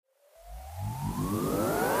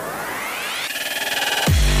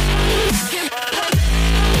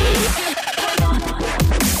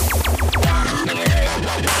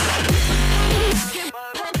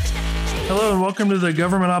welcome to the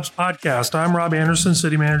Government Ops Podcast. I'm Rob Anderson,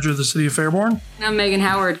 City Manager of the City of Fairborn. And I'm Megan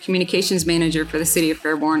Howard, Communications Manager for the City of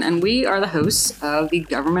Fairborn, and we are the hosts of the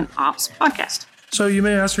Government Ops Podcast. So you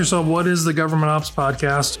may ask yourself, what is the Government Ops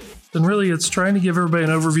Podcast? And really, it's trying to give everybody an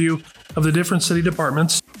overview of the different city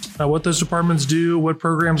departments, what those departments do, what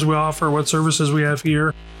programs we offer, what services we have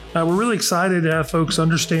here. We're really excited to have folks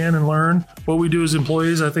understand and learn what we do as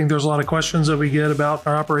employees. I think there's a lot of questions that we get about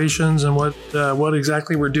our operations and what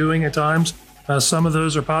exactly we're doing at times. Some of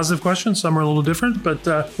those are positive questions, some are a little different, but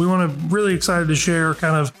we want to really excited to share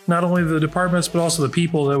kind of not only the departments, but also the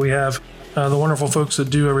people that we have, the wonderful folks that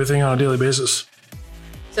do everything on a daily basis.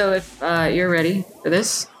 So if you're ready for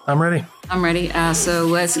this. I'm ready. I'm ready. So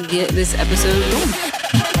let's get this episode going.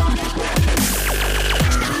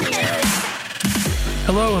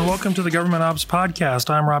 Hello and welcome to the Government Ops Podcast.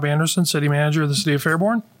 I'm Rob Anderson, City Manager of the City of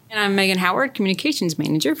Fairborn. And I'm Megan Howard, Communications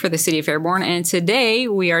Manager for the City of Fairborn. And today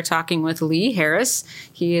we are talking with Lee Harris.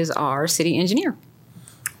 He is our City Engineer.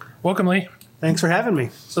 Welcome, Lee. Thanks for having me.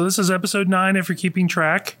 So this is episode 9 if you're keeping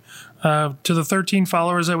track. To the 13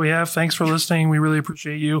 followers that we have, thanks for listening. We really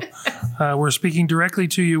appreciate you. We're speaking directly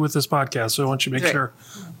to you with this podcast, so I want you to make sure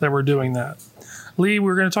that we're doing that. Lee,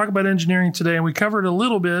 we're going to talk about engineering today, and we covered a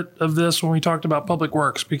little bit of this when we talked about public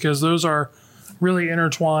works because those are really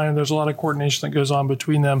intertwined. There's a lot of coordination that goes on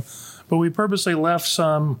between them, but we purposely left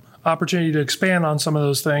some opportunity to expand on some of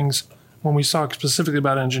those things when we talk specifically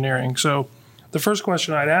about engineering. So the first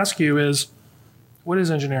question I'd ask you is, what is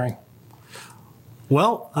engineering?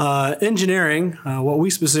 Well, engineering, what we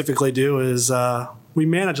specifically do is we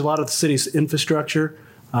manage a lot of the city's infrastructure.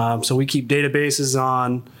 So we keep databases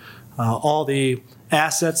on all the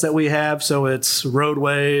assets that we have. So it's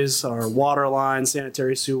roadways, our water lines,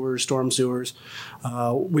 sanitary sewers, storm sewers.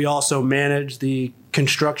 We also manage the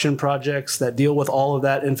construction projects that deal with all of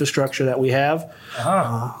that infrastructure that we have.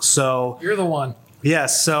 So you're the one.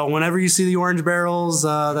 Yes. So whenever you see the orange barrels,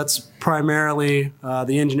 that's primarily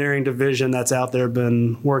the engineering division that's out there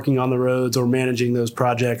been working on the roads or managing those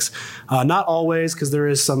projects. Not always, because there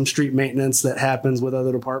is some street maintenance that happens with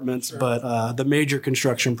other departments, sure. But the major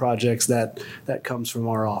construction projects that comes from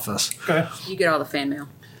our office. Okay. You get all the fan mail.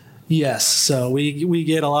 Yes. So we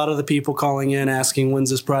get a lot of the people calling in asking, when's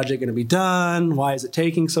this project going to be done? Why is it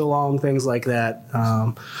taking so long? Things like that.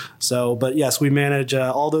 But yes, we manage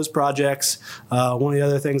all those projects. One of the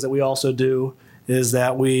other things that we also do is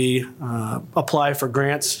that we apply for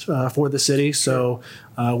grants for the city. So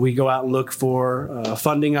we go out and look for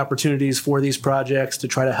funding opportunities for these projects to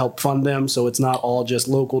try to help fund them. So it's not all just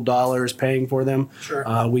local dollars paying for them.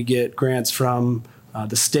 Sure. We get grants from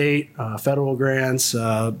the state, federal grants,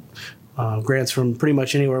 grants from pretty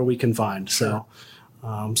much anywhere we can find. Sure.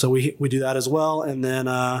 So we do that as well. And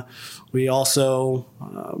then we also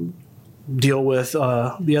deal with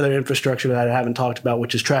the other infrastructure that I haven't talked about,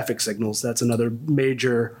 which is traffic signals. That's another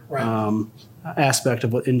major aspect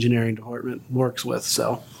of what engineering department works with.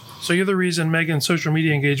 So you're the reason Megan's social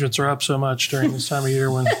media engagements are up so much during this time of year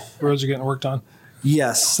when roads are getting worked on.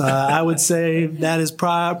 Yes, I would say that is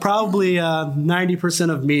probably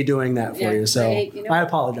 90% of me doing that for you. So I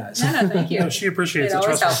apologize. No, thank you. No, she appreciates it.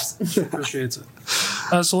 Always Trust me. She appreciates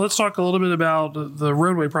it. So let's talk a little bit about the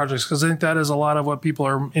roadway projects because I think that is a lot of what people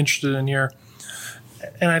are interested in here.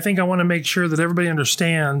 And I think I want to make sure that everybody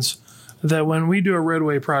understands that when we do a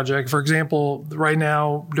roadway project, for example, right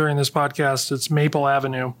now during this podcast, it's Maple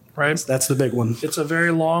Avenue, right? That's the big one. It's a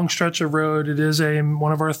very long stretch of road. It is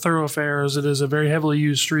one of our thoroughfares. It is a very heavily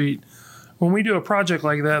used street. When we do a project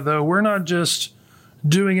like that, though, we're not just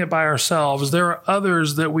doing it by ourselves. There are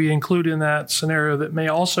others that we include in that scenario that may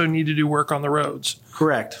also need to do work on the roads.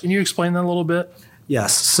 Correct. Can you explain that a little bit?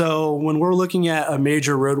 Yes. So when we're looking at a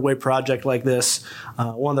major roadway project like this,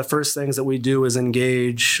 one of the first things that we do is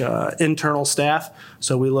engage internal staff.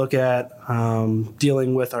 So we look at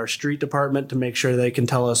dealing with our street department to make sure they can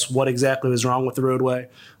tell us what exactly is wrong with the roadway.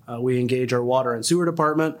 We engage our water and sewer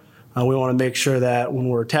department. We want to make sure that when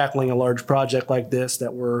we're tackling a large project like this,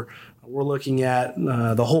 that we're looking at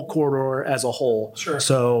the whole corridor as a whole. Sure.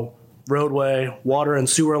 So roadway, water and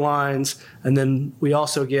sewer lines, and then we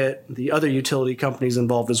also get the other utility companies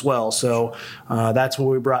involved as well. So that's when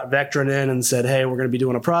we brought Vectren in and said, hey, we're going to be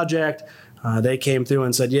doing a project. They came through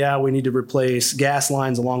and said, yeah, we need to replace gas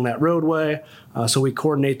lines along that roadway. So we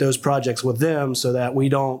coordinate those projects with them so that we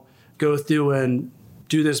don't go through and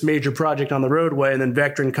do this major project on the roadway and then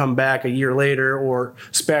Vectren come back a year later or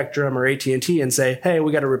Spectrum or AT&T and say, hey,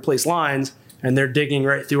 we got to replace lines. And they're digging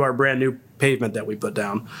right through our brand new pavement that we put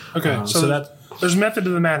down. Okay, so there's method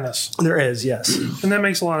to the madness. There is, yes. And that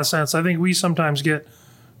makes a lot of sense. I think we sometimes get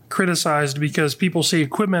criticized because people see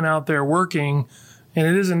equipment out there working and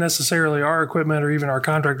it isn't necessarily our equipment or even our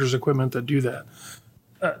contractors' equipment that do that.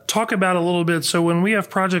 Talk about a little bit. So when we have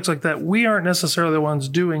projects like that, we aren't necessarily the ones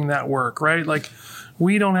doing that work, right? Like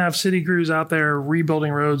we don't have city crews out there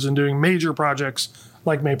rebuilding roads and doing major projects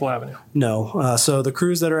like Maple Avenue. No. So the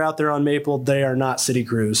crews that are out there on Maple, they are not city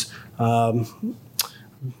crews.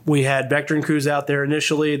 We had Vectren crews out there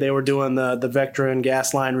initially. They were doing the Vectren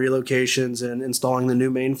gas line relocations and installing the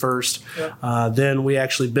new main first. Yep. Then we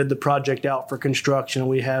actually bid the project out for construction.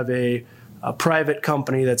 We have a private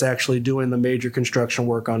company that's actually doing the major construction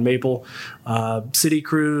work on Maple. City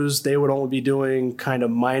crews, they would only be doing kind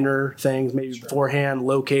of minor things, maybe beforehand,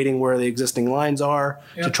 locating where the existing lines are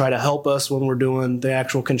to try to help us when we're doing the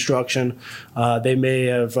actual construction. They may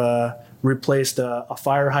have replaced a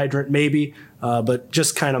fire hydrant maybe, but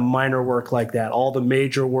just kind of minor work like that. All the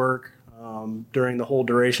major work during the whole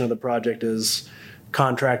duration of the project is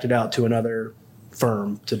contracted out to another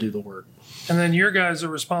firm to do the work. And then your guys are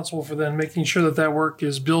responsible for then making sure that that work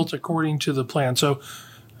is built according to the plan. So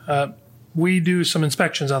we do some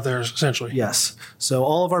inspections out there, essentially. Yes. So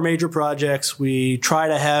all of our major projects, we try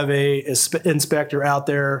to have a inspector out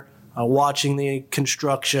there watching the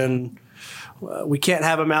construction. We can't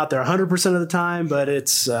have them out there 100% of the time, but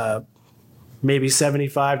it's maybe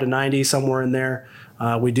 75 to 90, somewhere in there.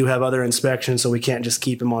 We do have other inspections, so we can't just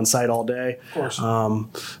keep them on site all day. Of course.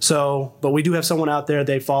 But we do have someone out there.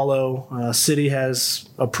 They follow. City has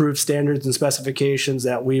approved standards and specifications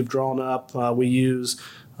that we've drawn up. We use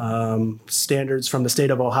standards from the state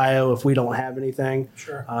of Ohio if we don't have anything.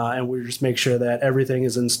 Sure. And we just make sure that everything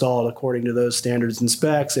is installed according to those standards and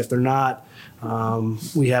specs. If they're not,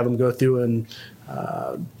 we have them go through and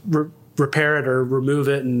repair it or remove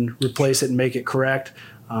it and replace it and make it correct.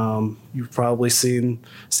 You've probably seen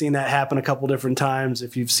that happen a couple different times.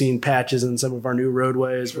 If you've seen patches in some of our new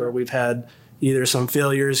roadways where we've had either some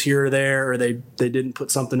failures here or there, or they didn't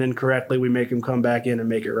put something in correctly, we make them come back in and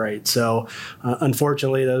make it right. So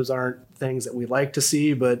unfortunately, those aren't things that we like to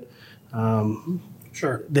see, but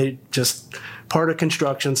they just part of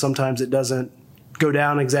construction. Sometimes it doesn't go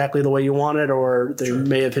down exactly the way you want it, or they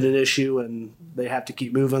may have hit an issue and they have to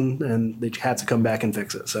keep moving and they have to come back and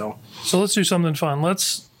fix it. So let's do something fun.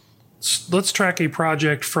 Let's track a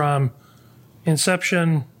project from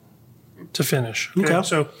inception to finish. Okay.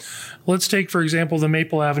 So let's take, for example, the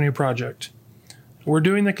Maple Avenue project. We're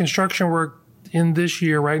doing the construction work in this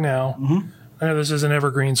year right now. Mm-hmm. I know this isn't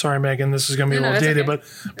evergreen. Sorry, Megan. This is going to be a little dated, okay.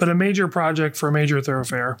 but a major project for a major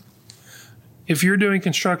thoroughfare. If you're doing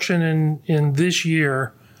construction in this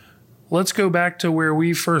year, let's go back to where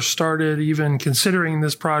we first started even considering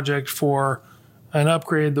this project for an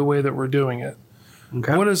upgrade the way that we're doing it.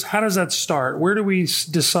 Okay. How does that start? Where do we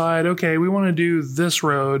decide, okay, we want to do this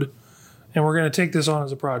road and we're going to take this on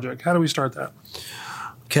as a project? How do we start that?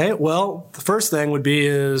 Okay, well, the first thing would be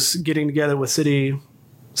is getting together with city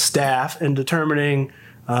staff and determining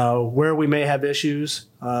where we may have issues.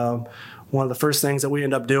 One of the first things that we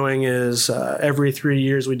end up doing is every 3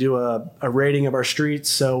 years we do a rating of our streets.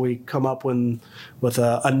 So we come up with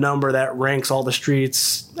a number that ranks all the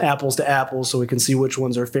streets apples to apples, so we can see which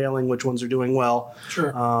ones are failing, which ones are doing well.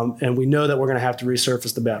 Sure. And we know that we're going to have to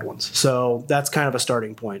resurface the bad ones. So that's kind of a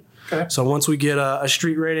starting point. Okay. So once we get a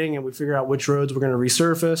street rating and we figure out which roads we're going to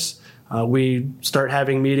resurface, we start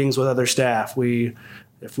having meetings with other staff.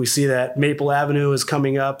 If we see that Maple Avenue is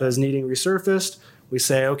coming up as needing resurfaced, we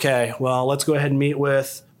say, okay, well, let's go ahead and meet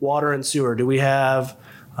with water and sewer. Do we have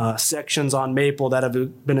sections on Maple that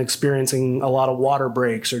have been experiencing a lot of water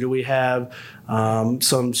breaks, or do we have some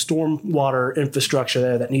stormwater infrastructure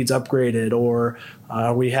there that needs upgraded, or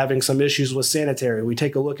are we having some issues with sanitary? We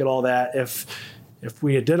take a look at all that. If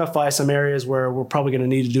we identify some areas where we're probably going to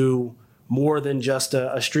need to do more than just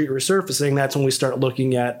a street resurfacing, that's when we start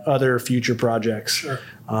looking at other future projects. Sure.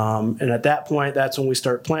 And at that point, that's when we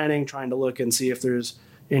start planning, trying to look and see if there's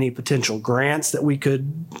any potential grants that we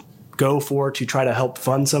could go for to try to help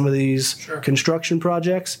fund some of these construction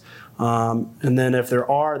projects. And then if there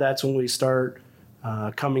are, that's when we start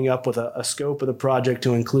coming up with a scope of the project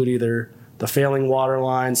to include either the failing water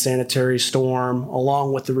line, sanitary, storm,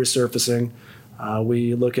 along with the resurfacing.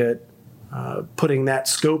 We look at putting that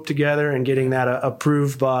scope together and getting that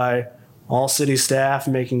approved by all city staff,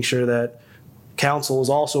 making sure that council is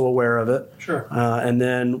also aware of it. Sure. And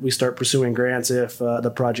then we start pursuing grants if the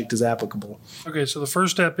project is applicable. Okay, so the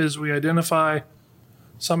first step is we identify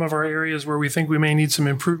some of our areas where we think we may need some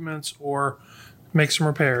improvements or make some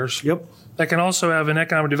repairs. Yep. That can also have an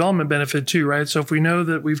economic development benefit too, right? So if we know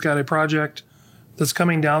that we've got a project that's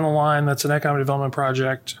coming down the line that's an economic development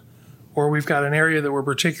project, or we've got an area that we're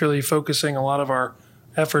particularly focusing a lot of our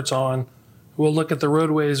efforts on, we'll look at the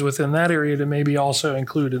roadways within that area to maybe also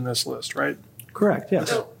include in this list, right? Correct.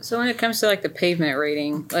 Yes. So when it comes to like the pavement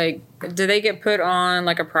rating, like do they get put on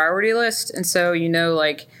like a priority list? And so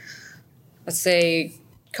like let's say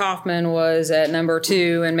Kaufman was at number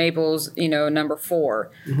 2 and Maple's number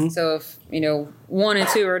 4. So if 1 and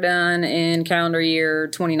 2 are done in calendar year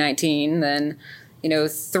 2019, then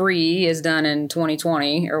 3 is done in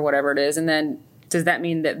 2020 or whatever it is, and then does that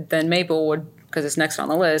mean that then Maple would, because it's next on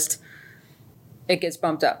the list, it gets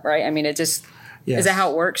bumped up, right? I mean, it just is that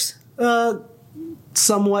how it works?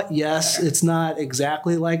 Somewhat, yes. Okay. It's not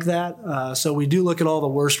exactly like that. So we do look at all the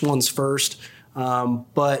worst ones first,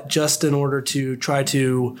 but just in order to try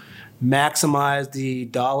to maximize the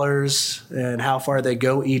dollars and how far they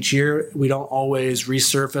go each year, we don't always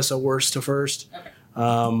resurface a worst to first. Okay.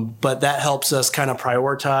 But that helps us kind of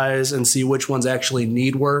prioritize and see which ones actually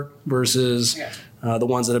need work versus the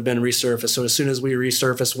ones that have been resurfaced. So as soon as we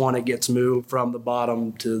resurface one, it gets moved from the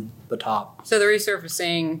bottom to the top. So the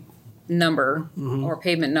resurfacing number or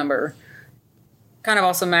pavement number kind of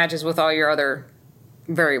also matches with all your other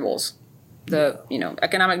variables, the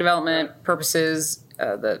economic development purposes,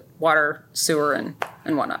 the water, sewer, and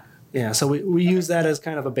whatnot. Yeah, so we use that as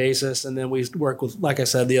kind of a basis, and then we work with, like I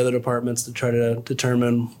said, the other departments to try to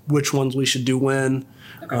determine which ones we should do when.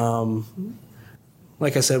 Okay.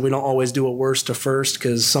 Like I said, we don't always do a worst to first,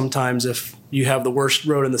 because sometimes if you have the worst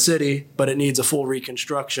road in the city, but it needs a full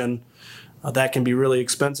reconstruction, that can be really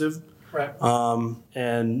expensive. Right.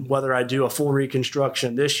 And whether I do a full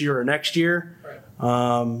reconstruction this year or next year,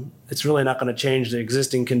 it's really not going to change the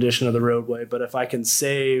existing condition of the roadway. But if I can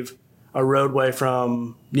save a roadway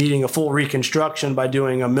from needing a full reconstruction by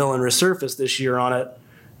doing a mill and resurface this year on it,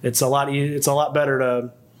 it's a lot better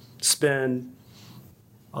to spend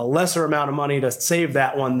a lesser amount of money to save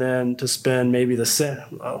that one than to spend maybe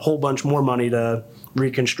a whole bunch more money to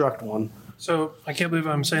reconstruct one. So I can't believe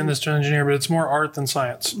I'm saying this to an engineer, but it's more art than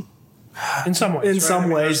science. In some ways. In some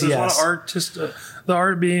ways, there's yes. A lot of art, just the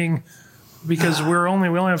art being because we only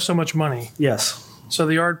have so much money. Yes. So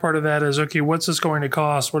the art part of that is, okay, what's this going to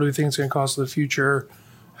cost? What do we think it's going to cost in the future?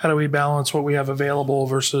 How do we balance what we have available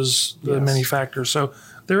versus the many factors? So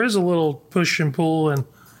there is a little push and pull and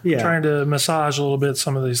trying to massage a little bit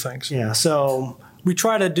some of these things. Yeah. So we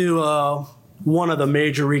try to do one of the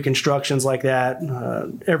major reconstructions like that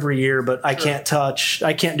every year, but I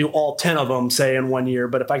can't do all 10 of them, say, in 1 year.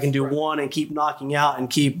 But if I can do one and keep knocking out and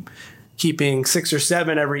keeping 6 or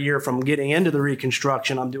 7 every year from getting into the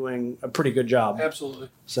reconstruction, I'm doing a pretty good job. Absolutely.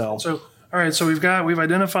 So all right. So we've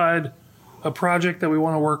identified a project that we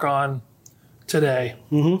want to work on today.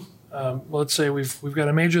 Let's say we've got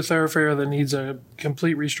a major thoroughfare that needs a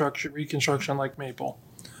complete reconstruction like Maple.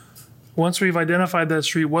 Once we've identified that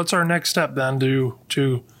street, what's our next step then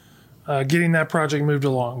to getting that project moved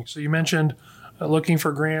along? So you mentioned looking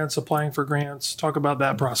for grants, applying for grants. Talk about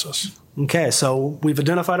that process. Okay, so we've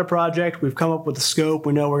identified a project. We've come up with a scope.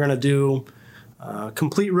 We know we're going to do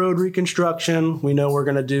complete road reconstruction. We know we're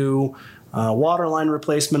going to do water line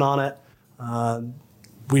replacement on it.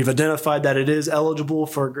 We've identified that it is eligible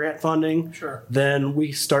for grant funding. Sure. Then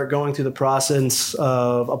we start going through the process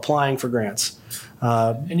of applying for grants.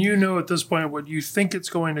 And at this point what you think it's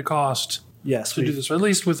going to cost to do this, or at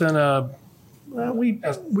least within a... we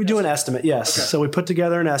do an estimate, yes. Okay. So we put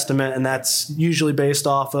together an estimate, and that's usually based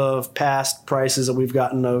off of past prices that we've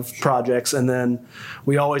gotten of projects. And then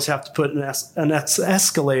we always have to put an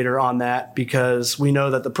escalator on that because we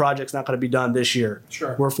know that the project's not going to be done this year.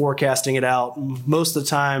 Sure. We're forecasting it out. Most of the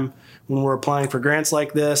time when we're applying for grants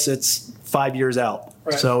like this, it's 5 years out.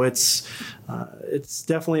 Right. So it's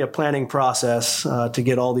definitely a planning process to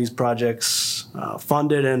get all these projects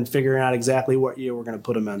funded and figuring out exactly what year we're going to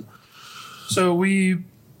put them in. So we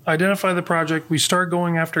identify the project, we start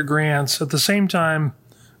going after grants. At the same time,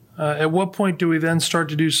 at what point do we then start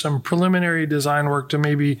to do some preliminary design work to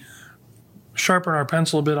maybe sharpen our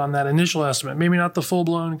pencil a bit on that initial estimate? Maybe not the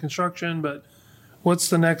full-blown construction, but what's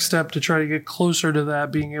the next step to try to get closer to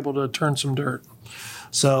that, being able to turn some dirt?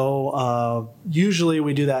 So usually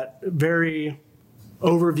we do that very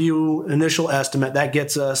overview initial estimate. That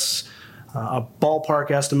gets us a ballpark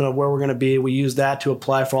estimate of where we're going to be. We use that to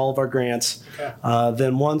apply for all of our grants. Okay.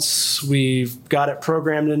 Then once we've got it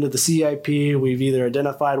programmed into the CIP, we've either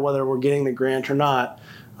identified whether we're getting the grant or not.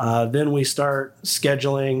 Then we start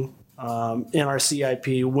scheduling in our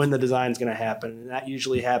CIP when the design is going to happen. And that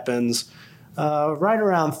usually happens right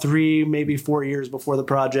around 3, maybe 4 years before the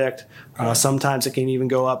project. Sometimes it can even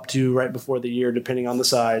go up to right before the year, depending on the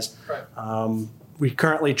size. Right. We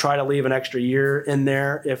currently try to leave an extra year in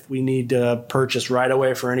there if we need to purchase right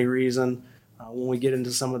away for any reason. When we get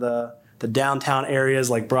into some of the the downtown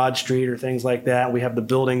areas like Broad Street or things like that. We have the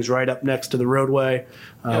buildings right up next to the roadway.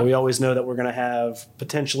 We always know that we're going to have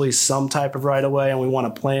potentially some type of right of way, and we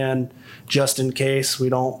want to plan just in case. We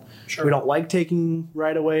don't like taking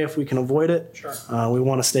right of way if we can avoid it. We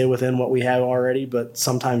want to stay within what we have already, but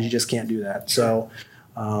sometimes you just can't do that. So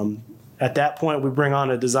at that point, we bring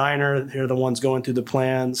on a designer. They're the ones going through the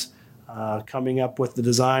plans, coming up with the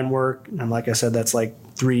design work. And like I said, that's like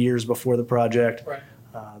 3 years before the project.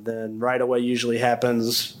 Then right away usually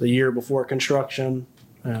happens the year before construction,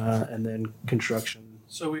 and then construction.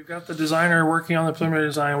 So we've got the designer working on the preliminary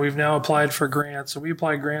design. We've now applied for grants. So we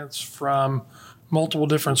apply grants from multiple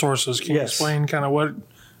different sources. Can you explain kind of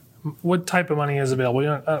what type of money is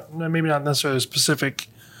available? Maybe not necessarily specific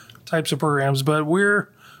types of programs, but we're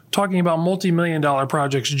talking about multi-million-dollar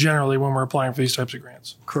projects generally when we're applying for these types of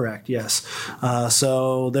grants. Correct, yes.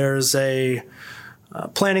 So there's a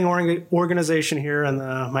planning organization here in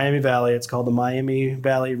the Miami Valley. It's called the Miami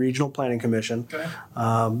Valley Regional Planning Commission.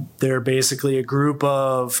 They're basically a group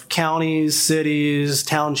of counties, cities,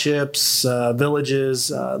 townships, villages.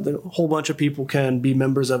 A whole bunch of people can be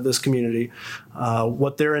members of this community.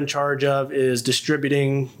 What they're in charge of is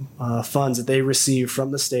distributing funds that they receive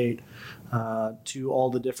from the state to all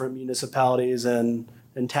the different municipalities and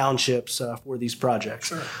townships for these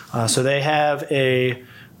projects. So they have a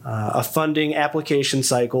funding application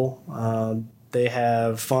cycle. They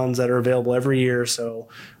have funds that are available every year, so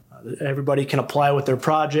everybody can apply with their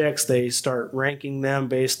projects. They start ranking them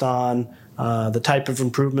based on the type of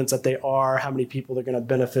improvements that they are, how many people they're going to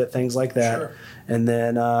benefit, things like that. And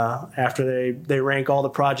then after they rank all the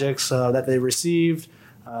projects that they received,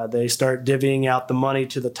 they start divvying out the money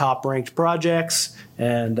to the top ranked projects,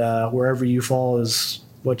 and wherever you fall is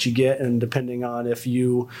what you get. And depending on if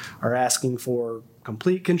you are asking for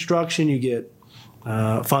complete construction, you get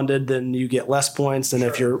funded, then you get less points than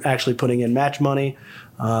if you're actually putting in match money.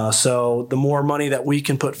 So the more money that we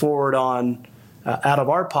can put forward on out of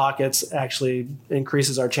our pockets actually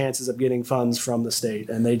increases our chances of getting funds from the state.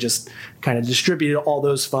 And they just kind of distribute all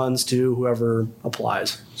those funds to whoever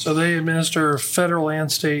applies. So they administer federal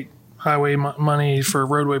and state highway money for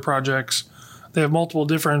roadway projects. They have multiple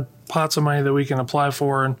different pots of money that we can apply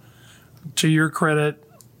for. And to your credit,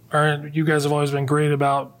 you guys have always been great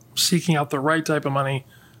about seeking out the right type of money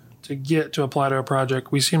to get to apply to a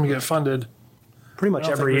project. We seem to get funded pretty much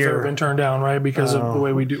every year. We've ever been turned down, right? Because of the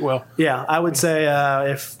way we do. Well, yeah, I would say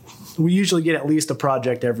if we usually get at least a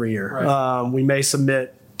project every year. We may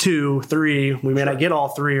submit 2, 3. We may not get all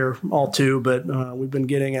 3 or all 2, but we've been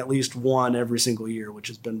getting at least 1 every single year, which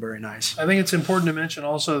has been very nice. I think it's important to mention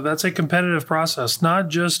also that's a competitive process, not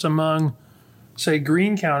just among, say,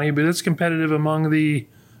 Greene County, but it's competitive among the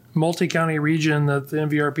multi-county region that the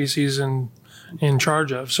MVRPC is in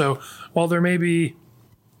charge of. So while there may be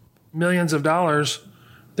millions of dollars,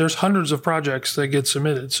 there's hundreds of projects that get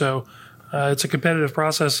submitted. So it's a competitive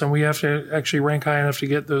process, and we have to actually rank high enough to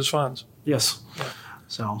get those funds. Yes. Yeah.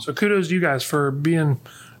 So kudos to you guys for being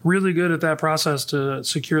really good at that process to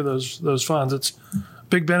secure those funds. It's a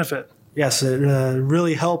big benefit. Yes, it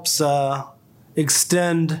really helps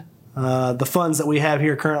extend the funds that we have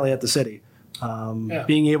here currently at the city.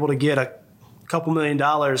 Being able to get a couple $1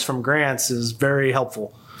 million from grants is very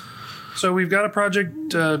helpful. So we've got a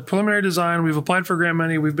project, preliminary design. We've applied for grant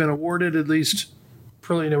money. We've been awarded at least,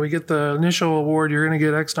 we get the initial award. You're going to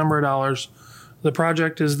get X number of dollars. The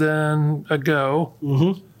project is then a go.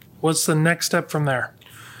 Mm-hmm. What's the next step from there?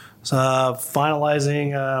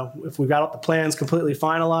 Finalizing, if we got the plans completely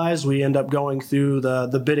finalized, we end up going through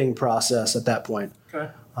the bidding process at that point.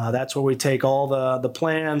 Okay. That's where we take all the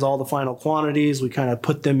plans, all the final quantities. We kind of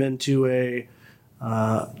put them into a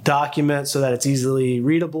document so that it's easily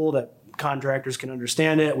readable, that contractors can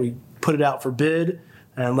understand it. We put it out for bid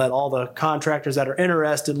and let all the contractors that are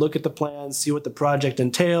interested look at the plans, see what the project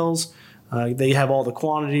entails. They have all the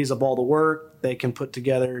quantities of all the work. They can put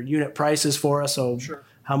together unit prices for us, so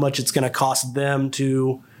how much it's going to cost them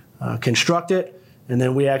to construct it. And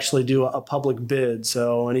then we actually do a public bid,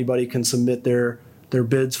 so anybody can submit their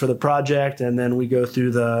bids for the project, and then we go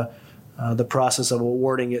through the process of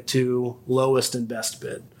awarding it to lowest and best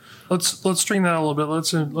bid. Let's string that a little bit.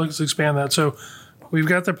 Let's expand that. So we've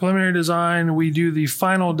got the preliminary design. We do the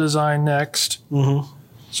final design next. Mm-hmm.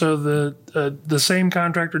 So the same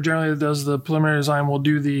contractor generally that does the preliminary design will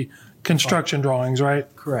do the construction drawings, right?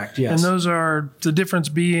 Correct, yes. And those are, the difference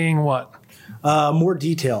being what? More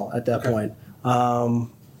detail at that point.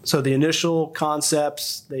 So the initial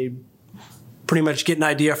concepts, they pretty much get an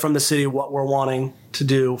idea from the city what we're wanting to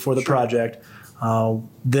do for the project.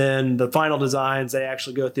 Then the final designs, they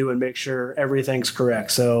actually go through and make sure everything's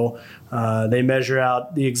correct. So they measure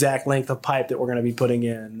out the exact length of pipe that we're going to be putting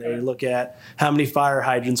in. They look at how many fire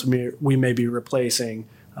hydrants we may be replacing.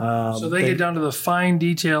 So they get down to the fine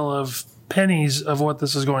detail of pennies of what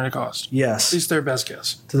this is going to cost. Yes. At least their best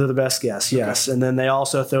guess. To the best guess, yes. Okay. And then they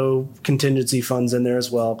also throw contingency funds in there as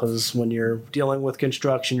well, because when you're dealing with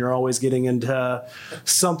construction, you're always getting into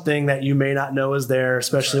something that you may not know is there,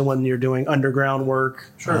 especially when you're doing underground work.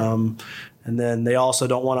 Sure. And then they also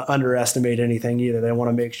don't want to underestimate anything either. They want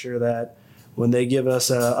to make sure that when they give us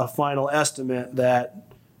a final estimate that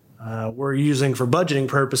we're using for budgeting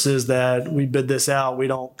purposes, that we bid this out, we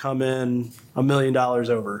don't come in $1 million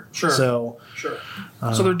over. Sure. So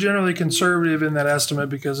they're generally conservative in that estimate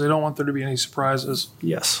because they don't want there to be any surprises.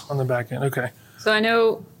 Yes. On the back end. Okay. So I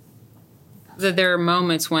know that there are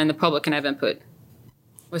moments when the public can have input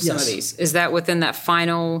with some of these. Is that within that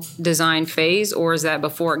final design phase, or is that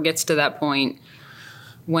before it gets to that point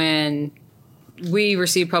when we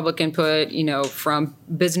receive public input, from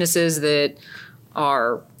businesses that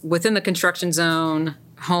are within the construction zone,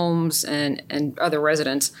 homes, and other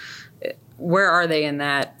residents? Where are they in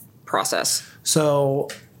that process? So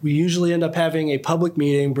we usually end up having a public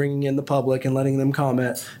meeting, bringing in the public and letting them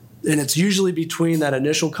comment. And it's usually between that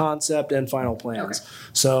initial concept and final plans. Okay.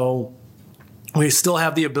 So we still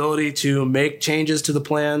have the ability to make changes to the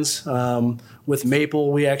plans. With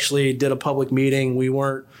Maple, we actually did a public meeting. We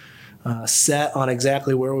weren't set on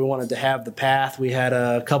exactly where we wanted to have the path. We had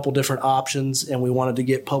a couple different options, and we wanted to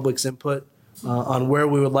get public's input on where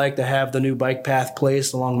we would like to have the new bike path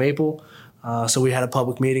placed along Maple. So we had a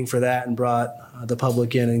public meeting for that and brought the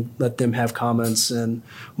public in and let them have comments. And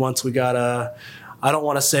once we got I don't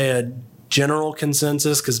want to say a general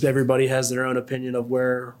consensus, because everybody has their own opinion of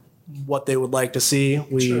what they would like to see.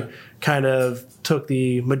 We kind of took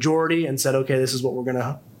the majority and said, okay, this is what we're going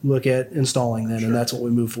to look at installing then, and that's what we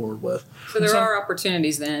move forward with. So there are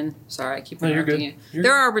opportunities then. Sorry, I keep interrupting you. You're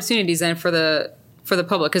there are opportunities then for the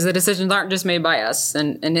public, because the decisions aren't just made by us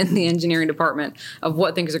and in the engineering department of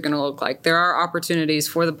what things are going to look like. There are opportunities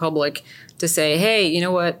for the public to say, hey, you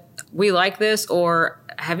know what, we like this, or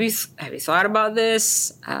have you thought about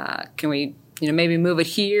this? Can we maybe move it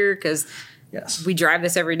here, because we drive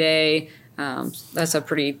this every day. That's a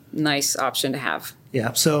pretty nice option to have.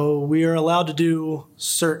 Yeah, so we are allowed to do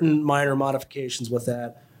certain minor modifications with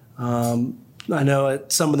that. I know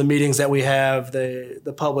at some of the meetings that we have,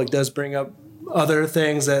 the public does bring up other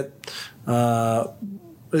things that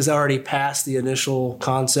is already past the initial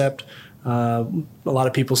concept. A lot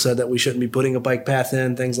of people said that we shouldn't be putting a bike path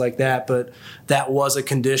in, things like that, but that was a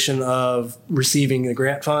condition of receiving the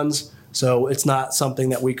grant funds. So it's not something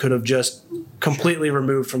that we could have just completely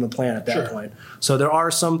removed from the plan at that point. So there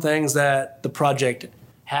are some things that the project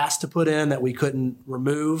has to put in that we couldn't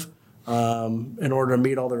remove in order to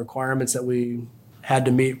meet all the requirements that we had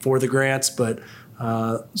to meet for the grants. But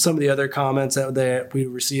some of the other comments that we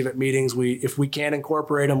receive at meetings, if we can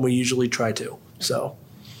incorporate them, we usually try to. So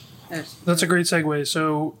that's a great segue.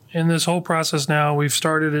 So in this whole process now, we've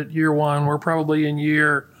started at year 1. We're probably in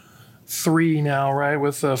year 3 now, right,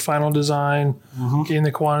 with the final design, getting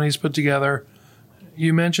the quantities put together.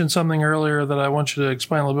 You mentioned something earlier that I want you to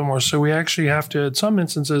explain a little bit more. So we actually have to, in some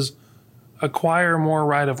instances, acquire more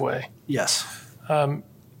right-of-way. Yes. And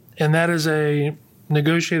that is a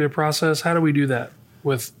negotiated process. How do we do that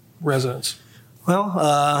with residents?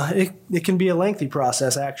 Well, it can be a lengthy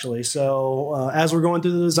process, actually. So as we're going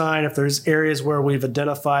through the design, if there's areas where we've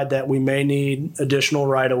identified that we may need additional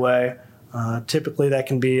right-of-way, typically that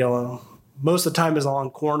can be most of the time is along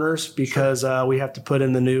corners, because we have to put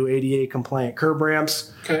in the new ADA compliant curb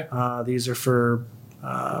ramps. Okay. These are for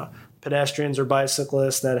pedestrians or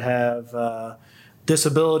bicyclists that have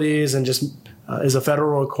disabilities, and just is a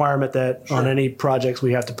federal requirement that on any projects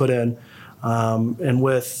we have to put in. And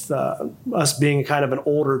with us being kind of an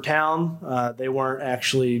older town, they weren't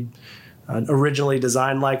actually originally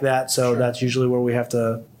designed like that. So that's usually where we have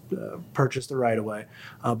to purchase the right of way.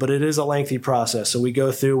 But it is a lengthy process. So we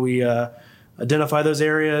go through, we identify those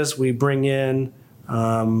areas, we bring in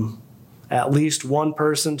at least one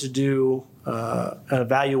person to do an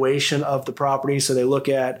evaluation of the property. So they look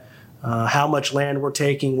at how much land we're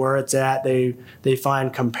taking, where it's at. They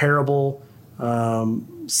find comparable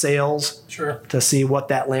sales to see what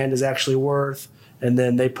that land is actually worth. And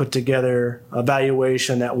then they put together a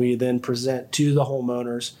valuation that we then present to the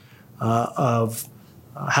homeowners of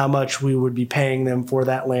how much we would be paying them for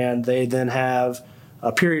that land. They then have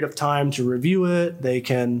a period of time to review it. They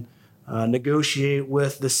can negotiate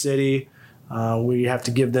with the city. We have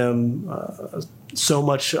to give them so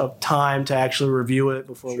much of time to actually review it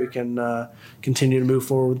before we can continue to move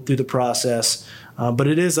forward through the process. But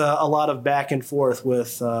it is a lot of back and forth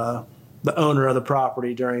with the owner of the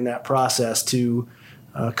property during that process to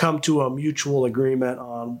come to a mutual agreement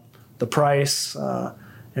on the price.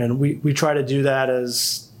 And we try to do that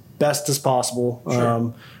as best as possible.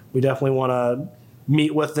 Sure. We definitely want to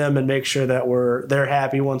meet with them and make sure that they're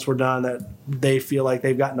happy once we're done, that they feel like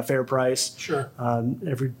they've gotten a fair price. Sure.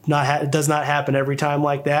 It does not happen every time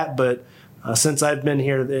like that, but since I've been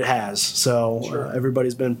here, it has. So Sure.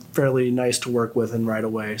 Everybody's been fairly nice to work with and right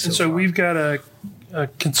away. And so we've got a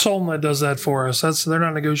consultant that does that for us. They're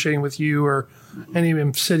not negotiating with you or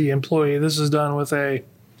any city employee. This is done with a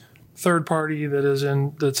third party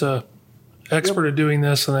that's a expert at doing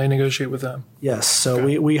this, and they negotiate with them. Yes. So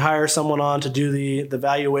Okay. we hire someone on to do the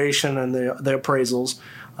valuation and the appraisals.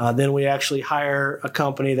 Then we actually hire a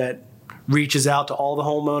company that reaches out to all the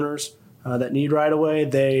homeowners that need right away.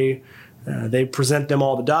 They present them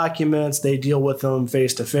all the documents. They deal with them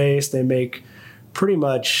face to face. They make pretty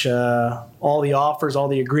much all the offers, all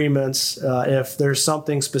the agreements. If there's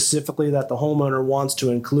something specifically that the homeowner wants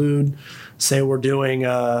to include, say we're doing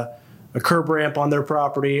a curb ramp on their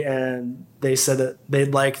property and they said that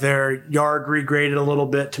they'd like their yard regraded a little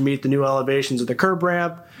bit to meet the new elevations of the curb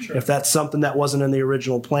ramp. Sure. If that's something that wasn't in the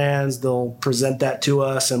original plans, they'll present that to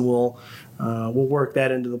us and we'll work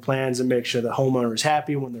that into the plans and make sure the homeowner is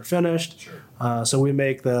happy when they're finished. Sure. So we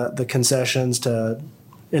make the concessions to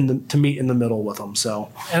meet in the middle with them. So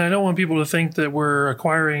And I don't want people to think that we're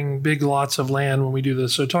acquiring big lots of land when we do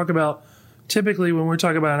this. So talk about, typically when we're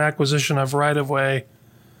talking about an acquisition of right-of-way,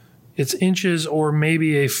 it's inches or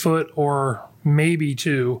maybe a foot or maybe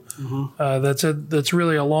two. Mm-hmm. That's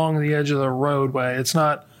really along the edge of the roadway.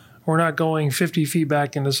 We're not going 50 feet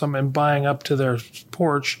back into some and buying up to their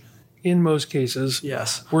porch in most cases.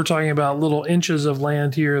 yes. We're talking about little inches of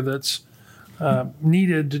land here that's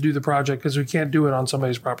needed to do the project because we can't do it on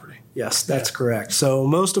somebody's property. Yes, that's correct. So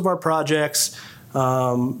most of our projects,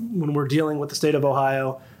 when we're dealing with the state of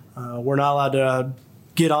Ohio, we're not allowed to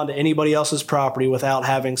get onto anybody else's property without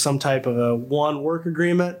having some type of a work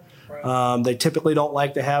agreement. Right. They typically don't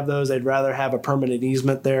like to have those. They'd rather have a permanent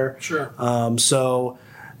easement there. Sure. So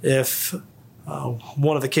if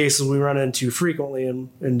one of the cases we run into frequently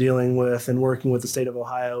in dealing with and working with the state of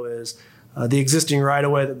Ohio is the existing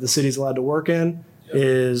right-of-way that the city's allowed to work in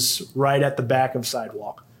is right at the back of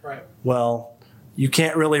sidewalk. Right. Well, you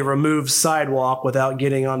can't really remove sidewalk without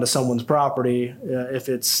getting onto someone's property if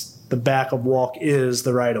it's the back of walk is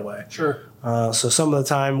the right-of-way. Sure. So some of the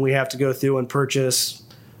time we have to go through and purchase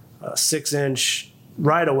a 6-inch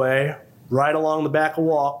right-of-way right along the back of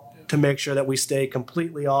walk to make sure that we stay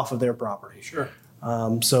completely off of their property. Sure.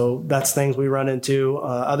 So that's things we run into.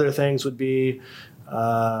 Other things would be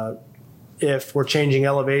if we're changing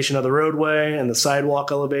elevation of the roadway and the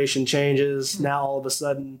sidewalk elevation changes, now all of a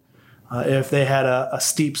sudden, if they had a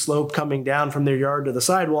steep slope coming down from their yard to the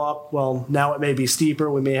sidewalk, well, now it may be steeper.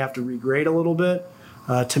 We may have to regrade a little bit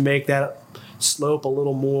to make that slope a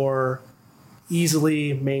little more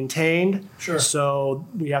easily maintained. Sure. So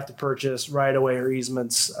we have to purchase right-of-way or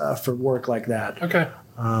easements for work like that. Okay.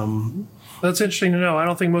 That's interesting to know. I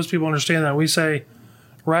don't think most people understand that. We say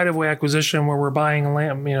right-of-way acquisition where we're buying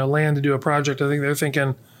land to do a project. I think they're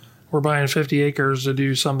thinking we're buying 50 acres to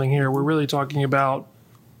do something here. We're really talking about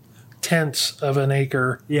tenths of an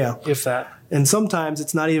acre, Yeah. if that. And sometimes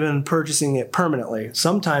it's not even purchasing it permanently.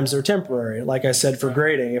 Sometimes they're temporary. Like I said, for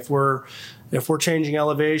grading, if we're changing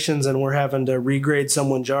elevations and we're having to regrade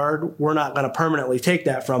someone's yard, we're not going to permanently take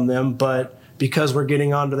that from them. But because we're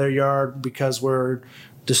getting onto their yard, because we're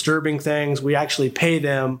disturbing things, we actually pay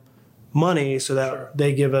them money so that Sure.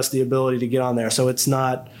 they give us the ability to get on there. So it's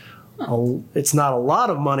not a lot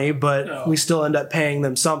of money, but No. we still end up paying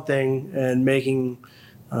them something and making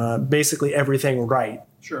basically everything right.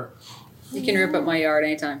 Sure. You can rip up my yard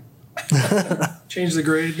anytime. Change the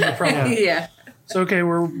grade, no problem. Yeah. So, okay,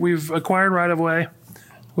 we've acquired right-of-way.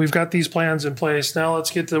 We've got these plans in place. Now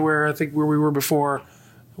let's get to where we were before.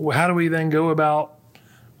 How do we then go about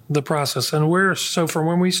the process? And so from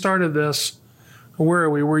when we started this, where are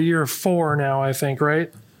we? We're year 4 now, I think,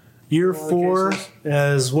 right? Year All the 4 cases.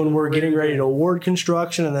 is when we're getting ready to award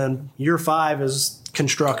construction, and then year 5 is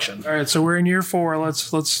construction. All right, so we're in year 4.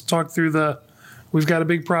 Let's talk through we've got a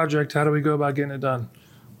big project. How do we go about getting it done?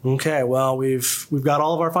 Okay, well, we've got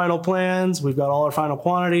all of our final plans, we've got all our final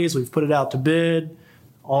quantities, we've put it out to bid.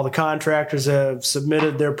 All the contractors have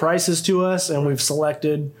submitted their prices to us, and we've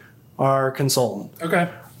selected our consultant. Okay.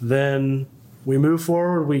 Then we move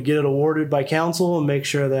forward, we get it awarded by council and make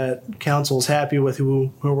sure that council is happy with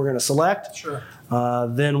who we're going to select. Sure.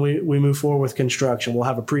 then we move forward with construction. We'll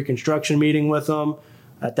have a pre-construction meeting with them.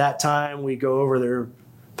 At that time, we go over their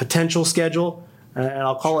potential schedule, and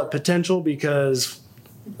I'll call it potential because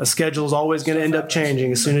a schedule is always going to end up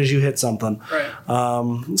changing as soon as you hit something.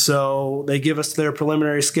 Right. So they give us their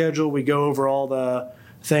preliminary schedule. We go over all the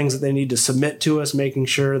things that they need to submit to us, making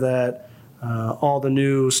sure that all the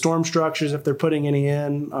new storm structures, if they're putting any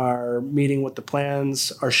in, are meeting what the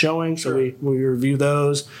plans are showing. So we review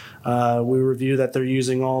those. We review that they're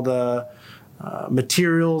using all the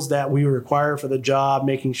materials that we require for the job,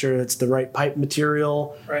 making sure it's the right pipe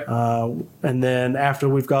material. Right. And then after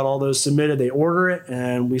we've got all those submitted, they order it,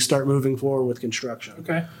 and we start moving forward with construction.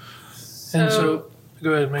 Okay. And so,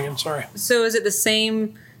 go ahead, Megan. Sorry. So is it the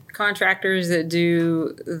same contractors that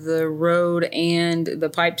do the road and the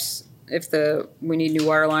pipes if we need new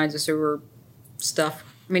water lines or sewer stuff?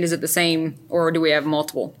 I mean, is it the same, or do we have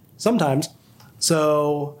multiple? Sometimes.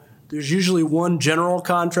 So there's usually one general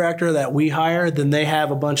contractor that we hire, then they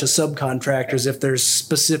have a bunch of subcontractors if there's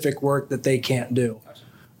specific work that they can't do.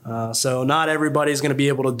 So not everybody's going to be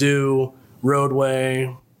able to do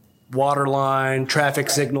roadway, water line, traffic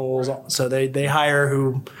signals. So they hire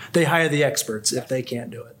the experts if they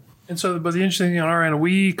can't do it. And so, but the interesting thing on our end,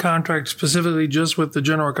 we contract specifically just with the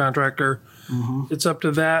general contractor. Mm-hmm. It's up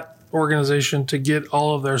to that organization to get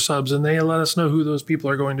all of their subs, and they let us know who those people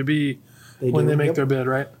are going to be when they make their bid,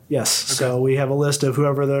 right? Yes. Okay. So we have a list of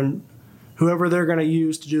whoever they're going to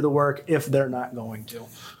use to do the work if they're not going to.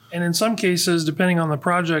 And in some cases, depending on the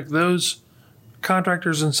project, those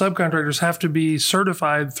contractors and subcontractors have to be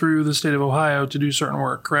certified through the state of Ohio to do certain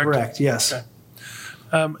work, correct? Correct. Yes. Okay.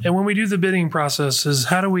 And when we do the bidding process,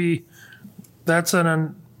 that's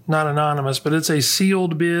not anonymous, but it's a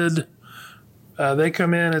sealed bid. They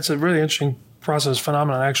come in, it's a really interesting process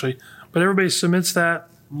phenomenon actually, but everybody submits that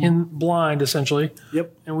in blind essentially.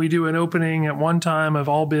 Yep. And we do an opening at one time of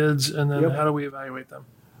all bids, and then how do we evaluate them?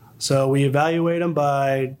 So we evaluate them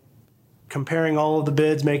by comparing all of the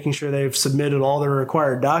bids, making sure they've submitted all their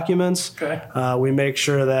required documents. Okay. We make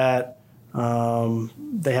sure that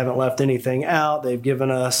they haven't left anything out. They've given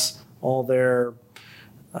us all their,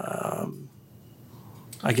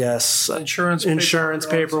 insurance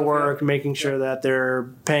paperwork, making sure that they're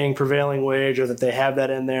paying prevailing wage or that they have that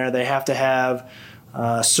in there. They have to have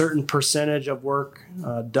a certain percentage of work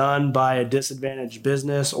done by a disadvantaged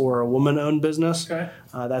business or a woman-owned business. Okay.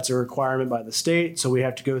 That's a requirement by the state. So we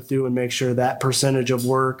have to go through and make sure that percentage of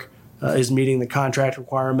work is meeting the contract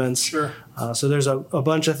requirements. Sure. So there's a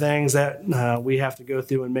bunch of things that we have to go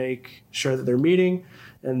through and make sure that they're meeting.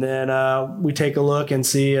 And then we take a look and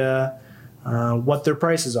see what their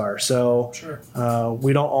prices are. So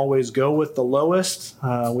we don't always go with the lowest.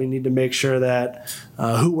 We need to make sure that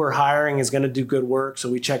who we're hiring is going to do good work. So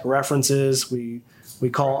we check references. We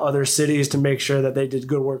call other cities to make sure that they did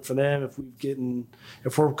good work for them.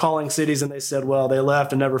 If we're calling cities and they said, well, they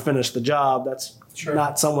left and never finished the job, that's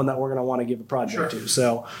not someone that we're going to want to give a project to.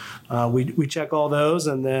 So we check all those,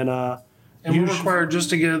 and then and we're required just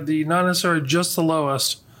to get not necessarily just the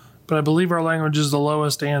lowest, but I believe our language is the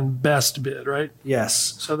lowest and best bid, right?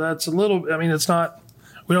 Yes. So that's it's not,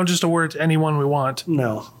 we don't just award it to anyone we want.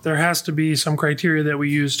 No. There has to be some criteria that we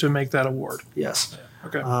use to make that award. Yes.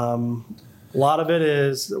 Okay. A lot of it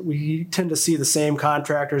is we tend to see the same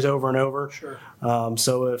contractors over and over. Sure.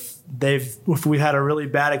 So if we've had a really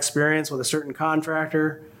bad experience with a certain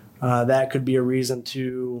contractor, that could be a reason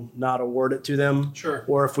to not award it to them. Sure.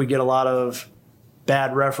 Or if we get a lot of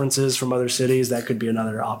bad references from other cities, that could be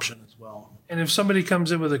another option as well. And if somebody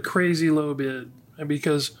comes in with a crazy low bid, and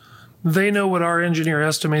because they know what our engineer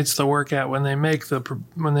estimates the work at when they make the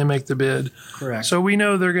bid. Correct. So we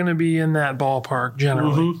know they're going to be in that ballpark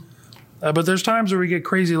generally. Mm-hmm. But there's times where we get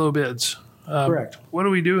crazy low bids. Correct. What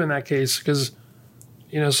do we do in that case? Because,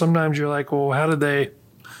 sometimes you're like, well, how did they,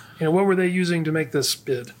 what were they using to make this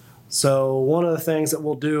bid? So one of the things that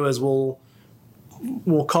we'll do is we'll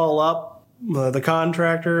call up the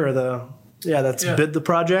contractor or bid the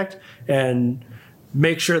project and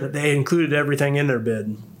make sure that they included everything in their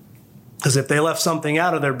bid. Because if they left something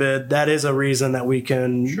out of their bid, that is a reason that we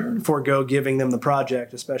can forego giving them the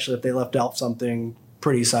project, especially if they left out something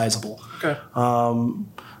pretty sizable. Okay.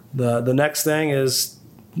 The next thing is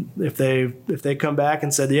if they come back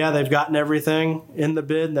and said, they've gotten everything in the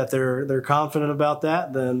bid, that they're confident about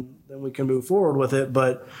that, then we can move forward with it.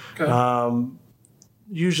 But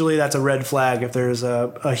usually that's a red flag if there's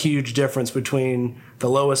a huge difference between the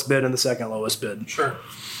lowest bid and the second lowest bid. Sure.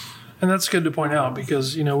 And that's good to point out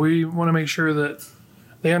because, we want to make sure that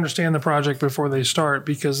they understand the project before they start,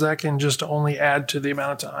 because that can just only add to the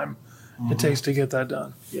amount of time it takes to get that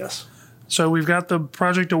done. Yes. So we've got the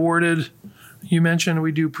project awarded. You mentioned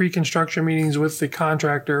we do pre-construction meetings with the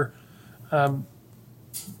contractor.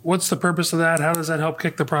 What's the purpose of that? How does that help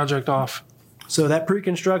kick the project off? So that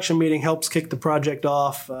pre-construction meeting helps kick the project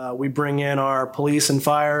off. We bring in our police and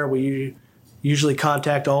fire. We usually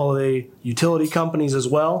contact all of the utility companies as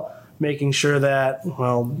well, making sure that,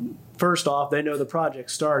 well, first off, they know the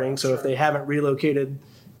project's starting. So if they haven't relocated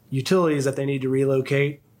utilities that they need to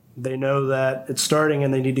relocate, they know that it's starting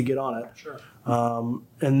and they need to get on it. Sure.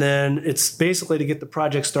 And then it's basically to get the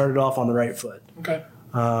project started off on the right foot. Okay.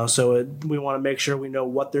 We want to make sure we know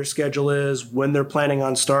what their schedule is, when they're planning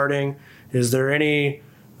on starting. Is there any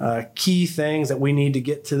key things that we need to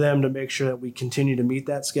get to them to make sure that we continue to meet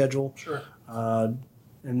that schedule? Sure. And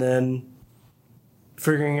then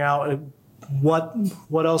figuring out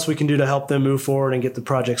what else we can do to help them move forward and get the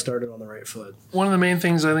project started on the right foot. One of the main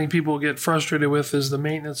things I think people get frustrated with is the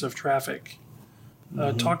maintenance of traffic.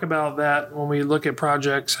 Talk about that when we look at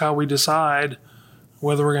projects, how we decide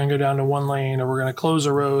whether we're going to go down to one lane or we're going to close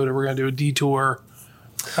a road or we're going to do a detour.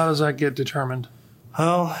 How does that get determined?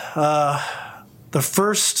 Well, the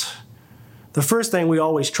first thing we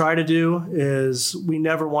always try to do is we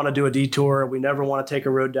never want to do a detour. We never want to take a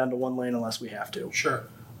road down to one lane unless we have to. Sure.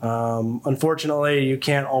 Unfortunately, you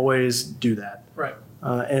can't always do that. Right.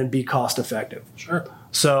 And be cost effective. Sure.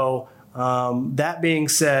 So that being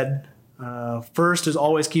said, first is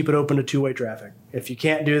always keep it open to two-way traffic. If you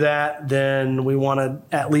can't do that, then we want to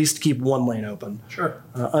at least keep one lane open. Sure.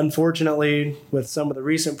 Unfortunately, with some of the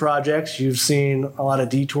recent projects, you've seen a lot of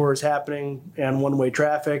detours happening and one-way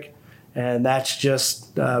traffic, and that's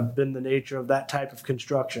just been the nature of that type of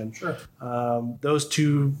construction. Sure.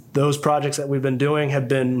 Those projects that we've been doing have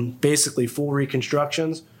been basically full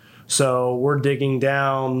reconstructions. So we're digging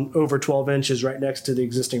down over 12 inches right next to the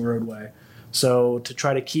existing roadway. So to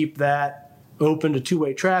try to keep that open to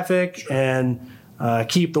two-way traffic and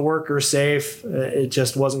keep the workers safe, it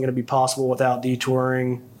just wasn't going to be possible without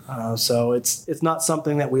detouring. So it's not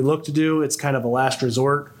something that we look to do. It's kind of a last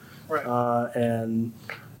resort. Right. And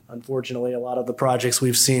unfortunately, a lot of the projects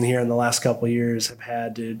we've seen here in the last couple of years have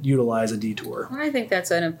had to utilize a detour. I think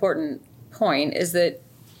that's an important point, is that,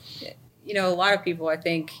 a lot of people, I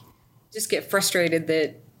think, just get frustrated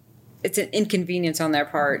that it's an inconvenience on their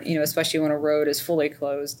part, especially when a road is fully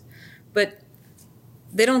closed. But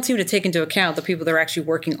they don't seem to take into account the people that are actually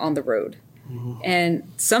working on the road. Mm-hmm.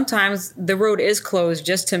 And sometimes the road is closed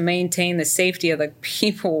just to maintain the safety of the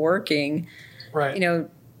people working, right.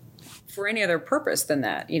 For any other purpose than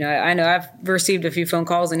that. I know I've received a few phone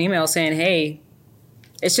calls and emails saying, hey,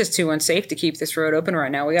 it's just too unsafe to keep this road open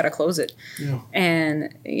right now. We got to close it. Yeah.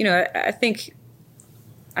 And, I think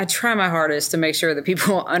I try my hardest to make sure that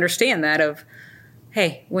people understand that of,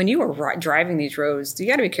 hey, when you are driving these roads, you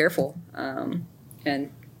got to be careful.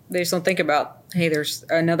 And they just don't think about, hey, there's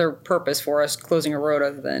another purpose for us closing a road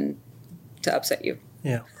other than to upset you.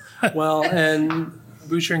 Yeah. Well, and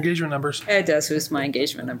boost your engagement numbers. It does boost my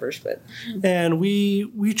engagement numbers, but. And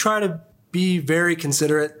we try to be very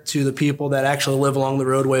considerate to the people that actually live along the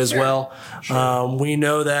roadway as well. Sure. We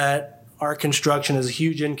know that our construction is a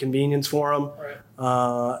huge inconvenience for them. Right.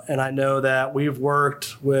 And I know that we've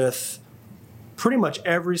worked with pretty much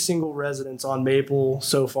every single residence on Maple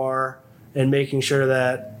so far in making sure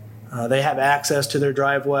that they have access to their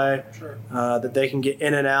driveway, sure. That they can get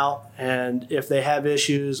in and out. And if they have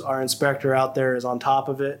issues, our inspector out there is on top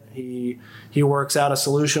of it. He works out a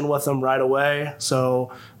solution with them right away.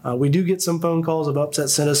 So we do get some phone calls of upset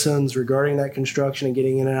citizens regarding that construction and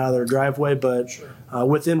getting in and out of their driveway. But sure.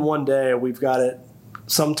 Within one day, we've got it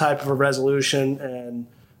some type of a resolution and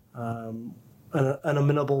an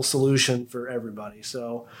amenable solution for everybody.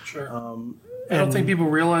 So sure. I don't think people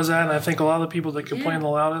realize that, and I think a lot of the people that complain the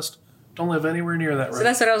loudest don't live anywhere near that road. So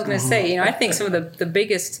that's what I was going to say. I think some of the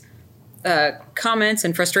biggest comments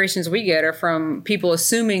and frustrations we get are from people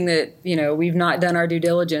assuming that, we've not done our due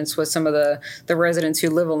diligence with some of the residents who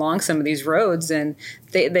live along some of these roads, and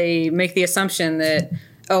they make the assumption that,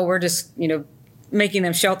 we're just, making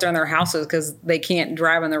them shelter in their houses because they can't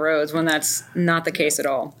drive on the roads, when that's not the case at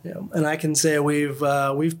all. Yeah, and I can say we've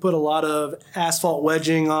put a lot of asphalt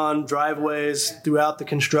wedging on driveways throughout the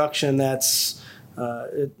construction. That's,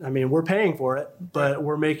 we're paying for it, but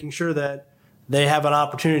we're making sure that they have an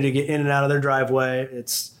opportunity to get in and out of their driveway.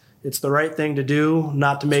 It's the right thing to do,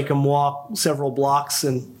 not to make them walk several blocks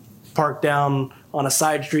and park down on a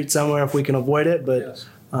side street somewhere if we can avoid it. But yes.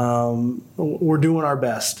 We're doing our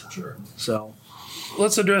best. Sure. So.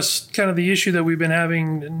 Let's address kind of the issue that we've been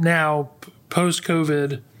having now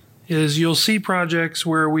post-COVID is you'll see projects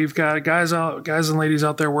where we've got guys and ladies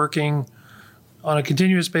out there working on a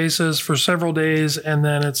continuous basis for several days, and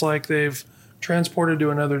then it's like they've transported to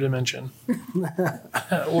another dimension.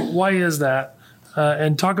 Why is that?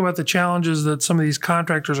 And talk about the challenges that some of these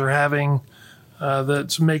contractors are having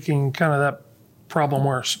that's making kind of that problem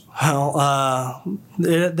worse. Well,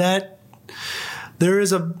 there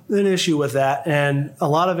is an issue with that, and a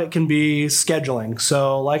lot of it can be scheduling.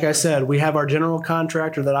 So, like I said, we have our general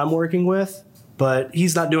contractor that I'm working with, but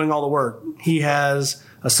he's not doing all the work. He has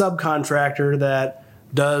a subcontractor that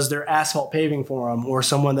does their asphalt paving for him, or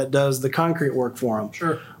someone that does the concrete work for him.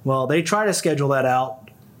 Sure. Well, they try to schedule that out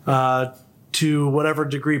to whatever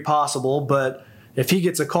degree possible, but if he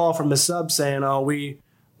gets a call from his sub saying, "Oh,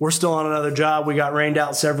 we're still on another job, we got rained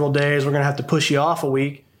out several days, we're going to have to push you off a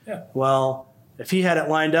week," Yeah. well, if he had it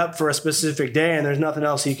lined up for a specific day and there's nothing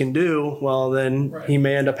else he can do, well, then Right. he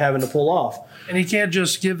may end up having to pull off. And he can't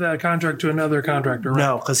just give that contract to another contractor, right?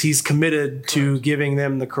 No, because he's committed to giving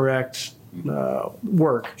them the correct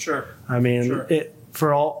work. Sure. I mean, Sure.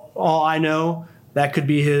 for all I know, that could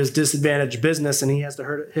be his disadvantaged business, and he has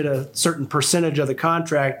to hit a certain percentage of the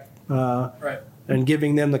contract Right. and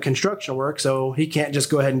giving them the construction work, so he can't just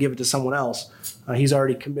go ahead and give it to someone else. He's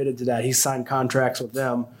already committed to that. He's signed contracts with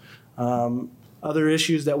them. Other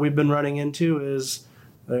issues that we've been running into is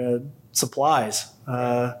supplies.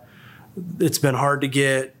 It's been hard to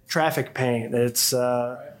get traffic paint. It's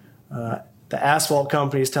the asphalt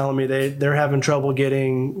company is telling me they're having trouble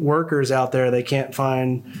getting workers out there. They can't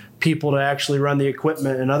find people to actually run the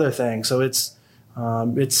equipment and other things. So it's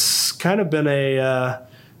kind of been a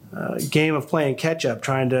game of playing catch up,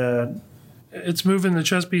 trying to. It's moving the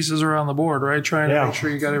chess pieces around the board, right? Trying to Yeah. make sure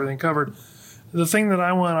you got everything covered. The thing that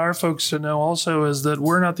I want our folks to know also is that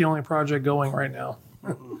we're not the only project going right now.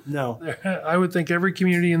 No. I would think every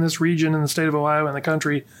community in this region in the state of Ohio and the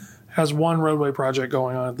country has one roadway project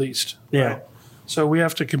going on at least. Yeah. Right? So we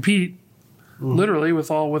have to compete literally with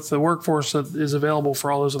the workforce that is available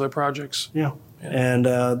for all those other projects. Yeah. And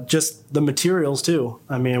just the materials too.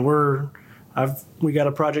 I mean, we got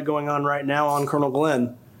a project going on right now on Colonel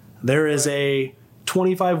Glenn. There is a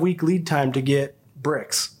 25-week lead time to get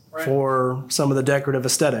bricks for some of the decorative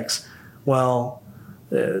aesthetics. Well,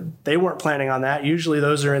 they weren't planning on that. Usually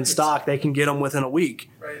those are in stock. They can get them within a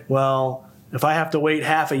week. Right. Well, if I have to wait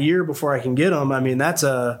half a year before I can get them, I mean, that's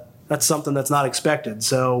something that's not expected.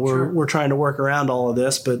 So we're trying to work around all of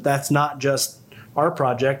this, but that's not just our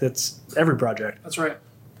project. It's every project. That's right.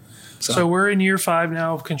 So we're in year 5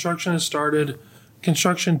 now. Construction has started.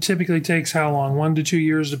 Construction typically takes how long? 1 to 2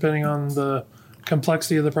 years, depending on the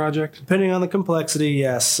complexity of the project? Depending on the complexity,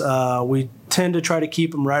 yes. We tend to try to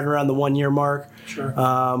keep them right around the 1 year mark. Sure.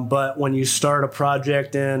 But when you start a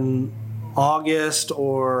project in August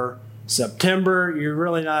or September,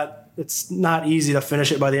 it's not easy to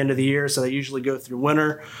finish it by the end of the year. So they usually go through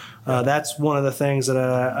winter. That's one of the things that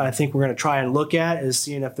I think we're going to try and look at, is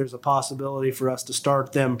seeing if there's a possibility for us to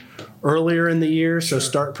start them earlier in the year. So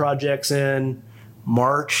start projects in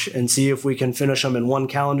March and see if we can finish them in one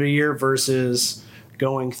calendar year versus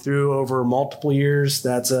going through over multiple years.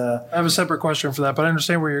 I have a separate question for that, but I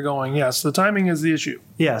understand where you're going. Yes, the timing is the issue.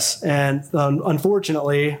 Yes, and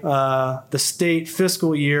unfortunately, the state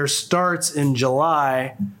fiscal year starts in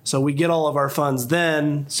July, so we get all of our funds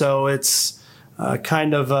then. So it's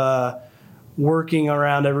kind of working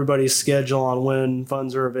around everybody's schedule on when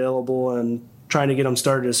funds are available and trying to get them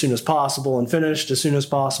started as soon as possible and finished as soon as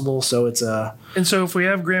possible. So it's And so if we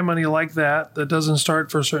have grant money like that doesn't start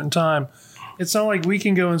for a certain time, it's not like we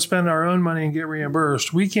can go and spend our own money and get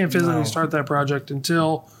reimbursed. We can't physically start that project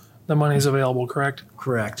until the money's available, correct?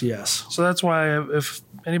 Correct, yes. So that's why if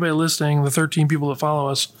anybody listening, the 13 people that follow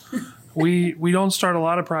us, we don't start a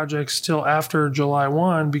lot of projects till after July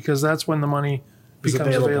 1 because that's when the money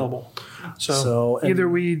becomes available. So either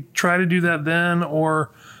we try to do that then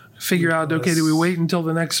or figure out, okay, do we wait until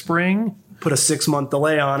the next spring? Put a 6-month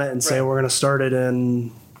delay on it and say we're going to start it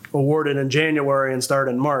award it in January and start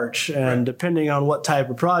in March. And depending on what type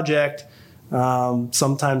of project,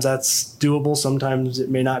 sometimes that's doable, sometimes it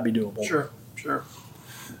may not be doable. Sure.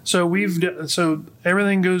 So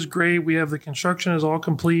everything goes great. We have the construction is all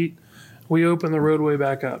complete. We open the roadway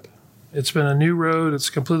back up. It's been a new road. It's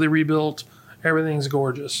completely rebuilt. Everything's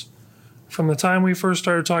gorgeous. From the time we first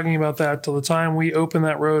started talking about that till the time we open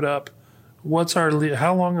that road up,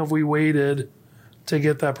 how long have we waited to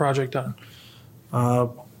get that project done?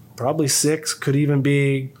 Probably 6, could even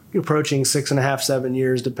be approaching 6.5, 7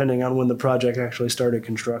 years, depending on when the project actually started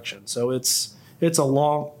construction. So it's a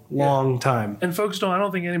long time. And folks I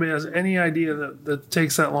don't think anybody has any idea that it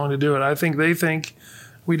takes that long to do it. I think they think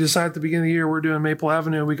we decide at the beginning of the year we're doing Maple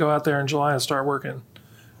Avenue, we go out there in July and start working.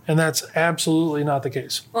 And that's absolutely not the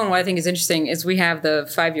case. Well, and what I think is interesting is we have the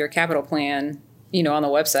 5-year capital plan on the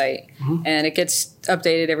website, and it gets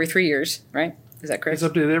updated every 3 years, right? Is that correct?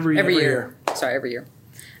 It's updated every year. Sorry, every year.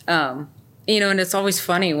 And it's always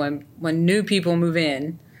funny when new people move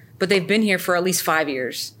in, but they've been here for at least 5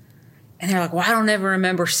 years. And they're like, well, I don't ever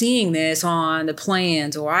remember seeing this on the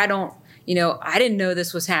plans, or I don't, I didn't know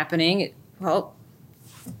this was happening. Well,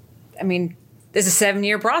 I mean, this is a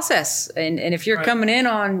 7-year process. And if you're coming in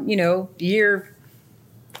on, year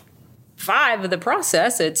 5 of the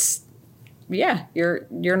process,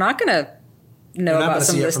 you're not going to know about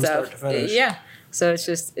some of this stuff. Yeah. So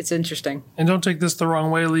it's interesting. And don't take this the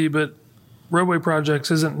wrong way, Lee, but roadway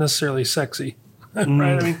projects isn't necessarily sexy. Right?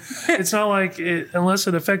 I mean, it's not like unless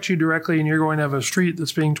it affects you directly and you're going to have a street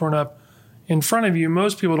that's being torn up in front of you,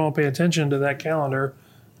 most people don't pay attention to that calendar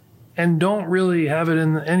and don't really have it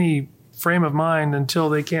in any frame of mind until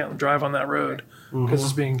they can't drive on that road because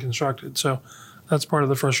it's being constructed. So that's part of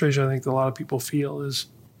the frustration I think that a lot of people feel is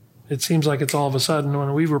it seems like it's all of a sudden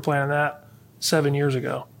when we were planning that 6 years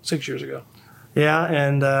ago. Yeah,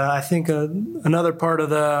 and I think another part of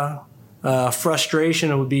the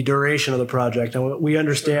frustration would be duration of the project. And we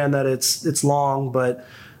understand that it's long, but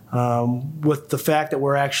with the fact that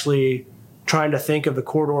we're actually trying to think of the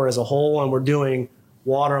corridor as a whole, and we're doing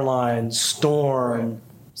water lines, storm,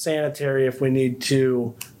 sanitary if we need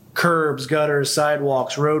to, curbs, gutters,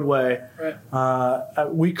 sidewalks, roadway.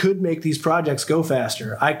 We could make these projects go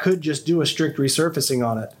faster. I could just do a strict resurfacing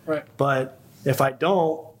on it. But if I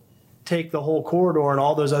don't take the whole corridor and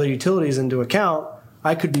all those other utilities into account,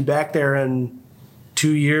 I could be back there in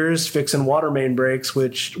 2 years fixing water main breaks,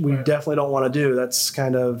 which we definitely don't want to do. That's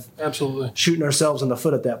kind of shooting ourselves in the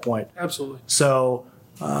foot at that point. So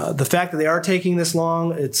the fact that they are taking this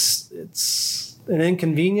long, it's an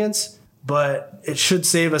inconvenience, but it should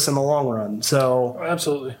save us in the long run. So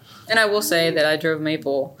And I will say that I drove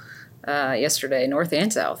Maple yesterday, north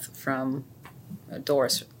and south, from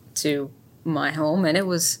Doris to my home, and it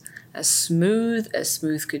was as smooth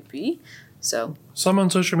could be. So some on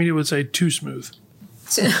social media would say too smooth.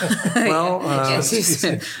 Well, too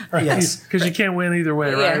smooth. Yes, because you can't win either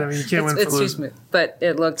way, right? I mean, you can't win for it's too smooth, but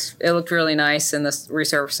it looked really nice, and the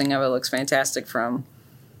resurfacing of it looks fantastic from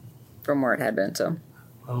where it had been. So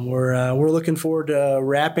we're looking forward to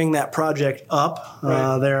wrapping that project up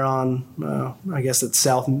there on I guess it's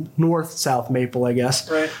north Maple, I guess.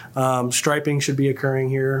 Striping should be occurring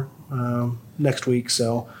here next week.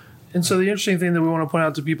 And so the interesting thing that we want to point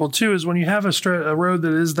out to people too is when you have a road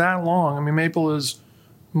that is that long. I mean, Maple is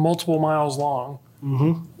multiple miles long.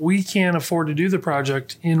 We can't afford to do the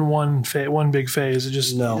project in one big phase. It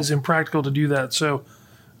just is impractical to do that. So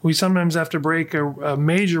we sometimes have to break a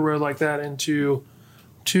major road like that into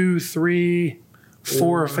 2, 3,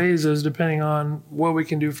 4 phases, depending on what we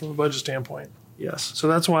can do from a budget standpoint. Yes. So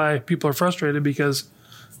that's why people are frustrated because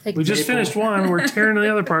we just finished one. We're tearing the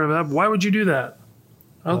other part of it up. Why would you do that?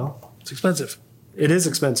 Well, it's expensive. It is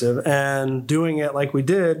expensive. And doing it like we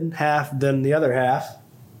did, half then the other half,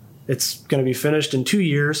 it's going to be finished in 2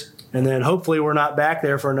 years. And then hopefully we're not back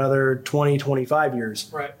there for another 20, 25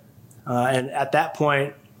 years. And at that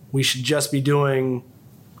point, we should just be doing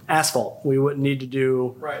asphalt. We wouldn't need to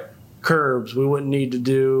do curbs. We wouldn't need to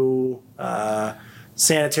do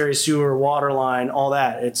sanitary sewer, water line, all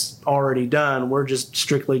that. It's already done. We're just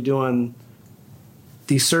strictly doing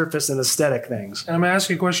the surface and aesthetic things. And I'm going to ask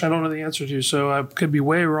you a question I don't know the answer to, so I could be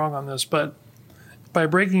way wrong on this, but by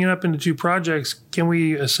breaking it up into 2 projects, can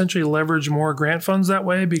we essentially leverage more grant funds that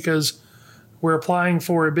way? Because we're applying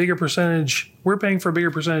for a bigger percentage, we're paying for a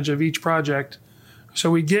bigger percentage of each project,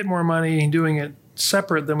 so we get more money doing it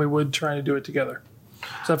separate than we would trying to do it together.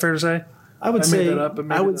 Is that fair to say? I would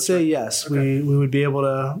say yes. Okay. We would be able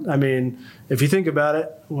to, I mean, if you think about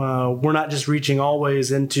it, we're not just reaching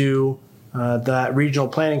always into that regional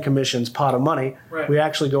planning commission's pot of money. We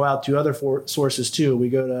actually go out to other sources too. We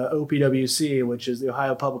go to OPWC, which is the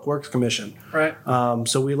Ohio Public Works Commission.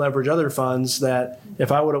 So we leverage other funds that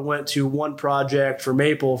if I would have went to one project for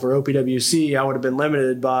Maple for OPWC, I would have been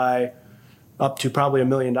limited by up to probably $1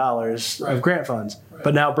 million of grant funds.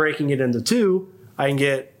 But now breaking it into 2, I can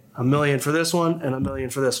get $1 million for this one and $1 million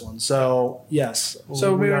for this one. So yes.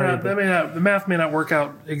 So the math may not work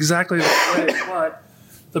out exactly that way, but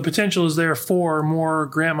the potential is there for more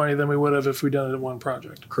grant money than we would have if we'd done it in one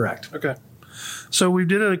project. Correct. Okay. So we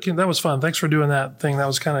did it. That was fun. Thanks for doing that thing. That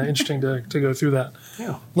was kind of interesting to go through that.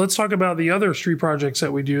 Yeah. Let's talk about the other street projects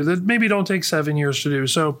that we do that maybe don't take 7 years to do.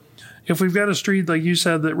 So if we've got a street, like you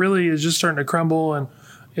said, that really is just starting to crumble and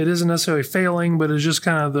it isn't necessarily failing, but it's just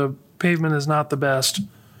kind of the pavement is not the best.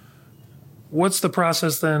 What's the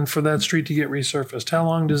process then for that street to get resurfaced? How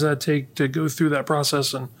long does that take to go through that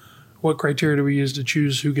process, and what criteria do we use to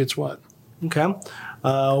choose who gets what? Okay.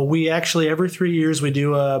 We actually, every 3 years, we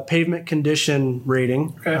do a pavement condition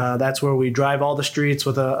rating. Okay. That's where we drive all the streets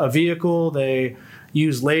with a vehicle. They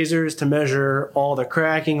use lasers to measure all the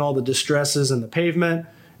cracking, all the distresses in the pavement.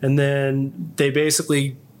 And then they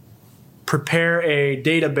basically prepare a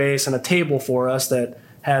database and a table for us that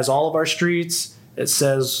has all of our streets. It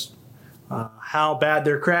says how bad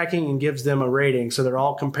they're cracking and gives them a rating. So they're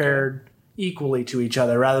all compared equally to each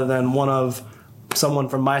other rather than someone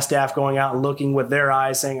from my staff going out and looking with their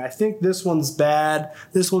eyes saying, I think this one's bad,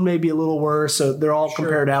 this one may be a little worse. So they're all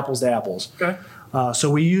compared apples to apples. Okay. So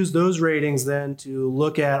we use those ratings then to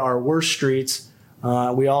look at our worst streets.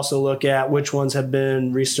 We also look at which ones have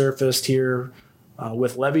been resurfaced here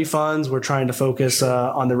with levy funds. We're trying to focus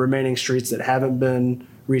on the remaining streets that haven't been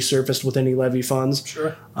resurfaced with any levy funds.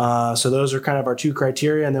 Sure. So those are kind of our two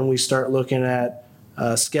criteria. And then we start looking at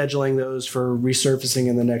scheduling those for resurfacing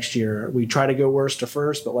in the next year. We try to go worst to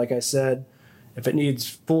first, but like I said, if it needs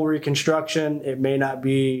full reconstruction, it may not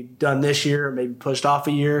be done this year. It may be pushed off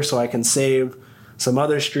a year so I can save some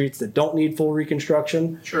other streets that don't need full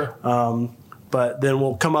reconstruction. Sure. But then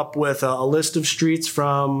we'll come up with a list of streets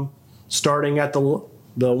from starting at the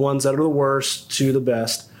ones that are the worst to the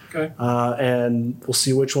best. Okay. And we'll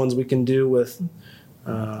see which ones we can do with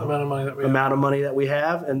Amount of money that we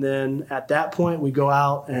have. And then at that point, we go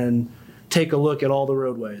out and take a look at all the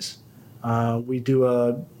roadways.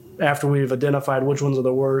 After we've identified which ones are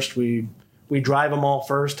the worst, we drive them all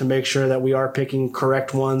first to make sure that we are picking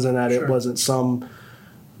correct ones and that it wasn't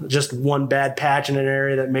just one bad patch in an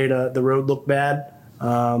area that made the road look bad,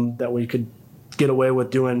 that we could get away with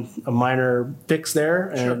doing a minor fix there.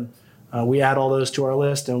 And we add all those to our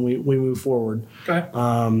list and we move forward. Okay.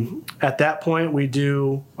 At that point, we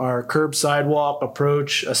do our curb sidewalk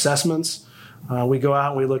approach assessments. We go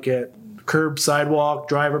out and we look at curb sidewalk,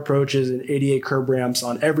 drive approaches, and ADA curb ramps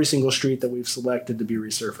on every single street that we've selected to be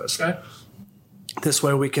resurfaced. Okay. This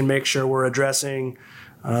way we can make sure we're addressing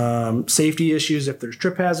safety issues if there's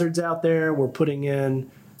trip hazards out there. We're putting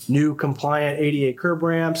in new compliant ADA curb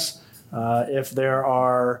ramps. If there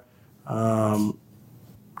are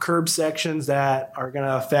curb sections that are going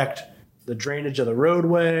to affect the drainage of the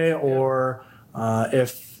roadway, or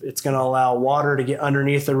if it's going to allow water to get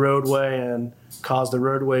underneath the roadway and cause the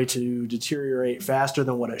roadway to deteriorate faster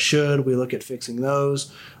than what it should, we look at fixing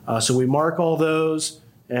those. So we mark all those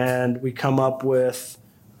and we come up with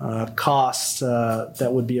costs that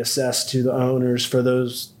would be assessed to the owners for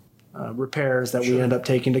those repairs that we end up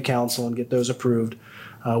taking to council and get those approved.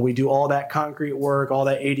 We do all that concrete work, all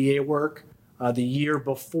that ADA work the year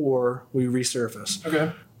before we resurface.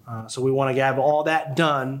 Okay. So we want to have all that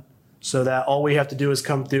done so that all we have to do is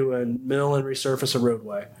come through and mill and resurface a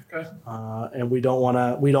roadway. Okay. And we don't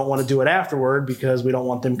want to do it afterward because we don't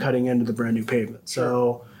want them cutting into the brand new pavement.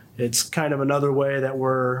 So it's kind of another way that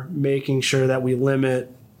we're making sure that we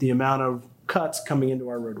limit the amount of cuts coming into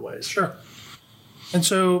our roadways. Sure. And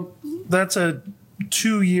so that's a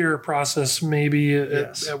 2-year process, maybe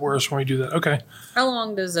at worst when we do that. Okay. How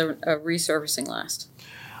long does a resurfacing last?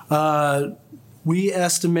 We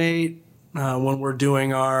estimate when we're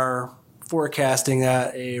doing our forecasting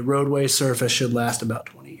that a roadway surface should last about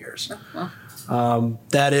 20 years.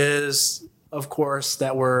 That is, of course,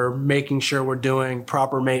 that we're making sure we're doing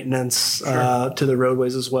proper maintenance to the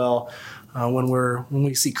roadways as well. When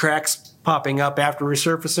we see cracks popping up after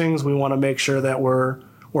resurfacings, we want to make sure that we're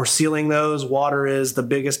sealing those. Water is the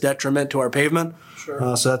biggest detriment to our pavement.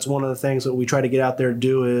 Sure. So that's one of the things that we try to get out there to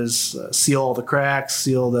do is seal all the cracks,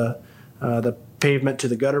 seal the pavement to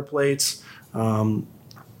the gutter plates.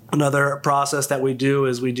 Another process that we do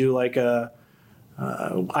is we do like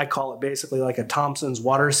I call it basically like a Thompson's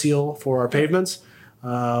water seal for our pavements.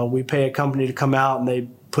 We pay a company to come out and they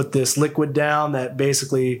put this liquid down that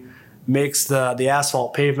basically makes the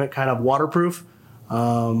asphalt pavement kind of waterproof.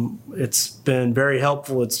 It's been very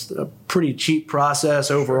helpful. It's a pretty cheap process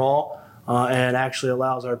overall, and actually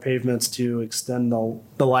allows our pavements to extend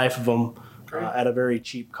the life of them at a very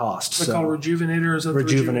cheap cost. It's called Rejuvenator? Is that the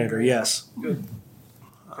Rejuvenator, yes. Good.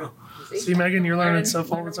 See, Megan, you're learning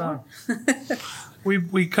stuff all the time.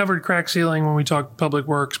 We covered crack sealing when we talked public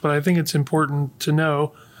works, but I think it's important to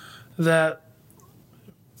know that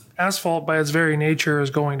asphalt by its very nature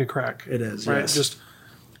is going to crack. It is, right? yes. Just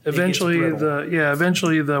eventually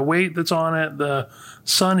eventually the weight that's on it, the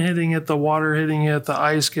sun hitting it, the water hitting it, the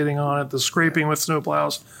ice getting on it, the scraping with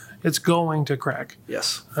snowplows, it's going to crack.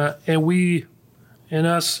 Yes. And we, in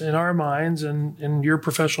our minds, and in your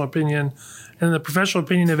professional opinion, and the professional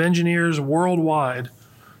opinion of engineers worldwide,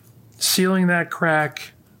 sealing that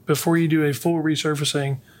crack before you do a full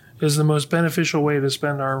resurfacing is the most beneficial way to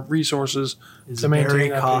spend our resources It's to maintain very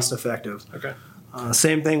that cost effective. Okay.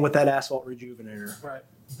 Same thing with that asphalt rejuvenator. Right.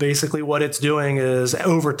 Basically, what it's doing is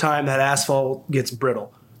over time that asphalt gets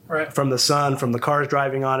brittle Right. from the sun, from the cars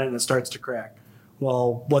driving on it, and it starts to crack.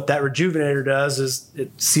 Well, what that rejuvenator does is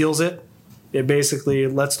it seals it. It basically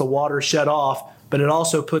lets the water shed off, but it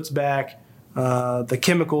also puts back the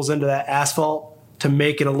chemicals into that asphalt to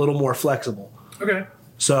make it a little more flexible. Okay.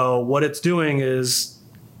 So what it's doing is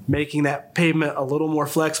making that pavement a little more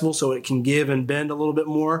flexible so it can give and bend a little bit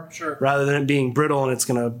more Sure. rather than it being brittle and it's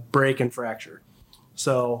going to break and fracture.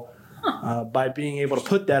 So by being able to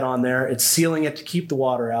put that on there, it's sealing it to keep the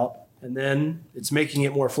water out, and then it's making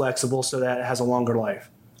it more flexible so that it has a longer life.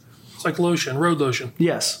 It's like lotion, road lotion.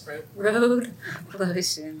 Yes. Road lotion.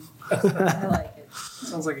 I like it.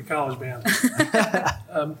 Sounds like a college band.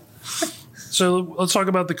 So let's talk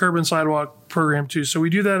about the curb and sidewalk program too. So we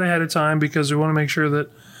do that ahead of time because we want to make sure that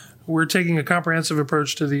we're taking a comprehensive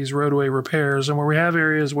approach to these roadway repairs. And where we have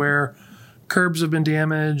areas where curbs have been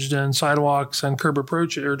damaged and sidewalks and curb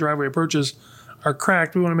approach or driveway approaches are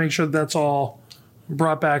cracked, we want to make sure that that's all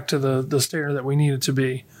brought back to the standard that we need it to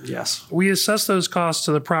be. Yes. We assess those costs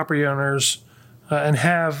to the property owners and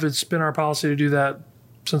it's been our policy to do that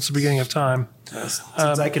since the beginning of time. Since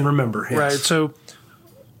I can remember. Yes. Right. So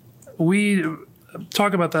we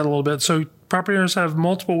talk about that a little bit. So property owners have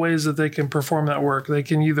multiple ways that they can perform that work. They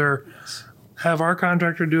can either have our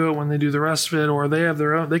contractor do it when they do the rest of it, or they have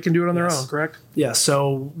their own. They can do it on their own, correct? Yeah,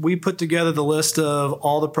 so we put together the list of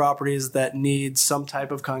all the properties that need some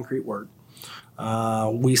type of concrete work.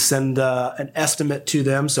 We send an estimate to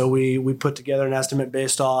them, so we put together an estimate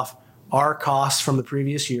based off our costs from the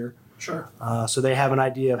previous year. Sure. So they have an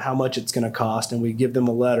idea of how much it's going to cost, and we give them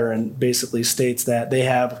a letter and basically states that they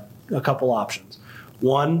have a couple options.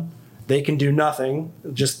 One, they can do nothing,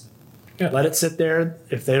 just let it sit there.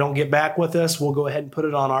 If they don't get back with us, we'll go ahead and put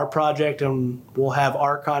it on our project and we'll have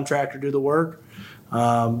our contractor do the work.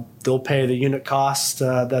 They'll pay the unit cost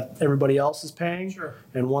that everybody else is paying. Sure.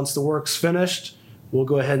 And once the work's finished, we'll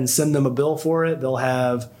go ahead and send them a bill for it. They'll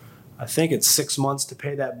have, I think it's 6 months to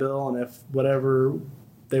pay that bill. And if whatever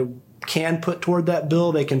they can put toward that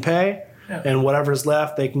bill, they can pay. Yeah. And whatever's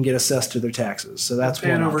left, they can get assessed to their taxes. So that's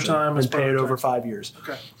Pay it one over option. time as And part pay of it the over tax. 5 years.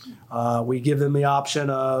 Okay. We give them the option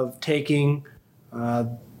of taking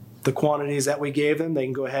the quantities that we gave them. They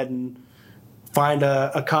can go ahead and find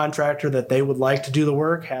a contractor that they would like to do the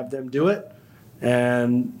work, have them do it.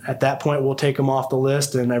 And at that point, we'll take them off the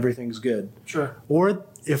list and everything's good. Sure. Or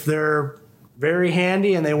if they're very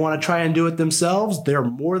handy and they want to try and do it themselves, they're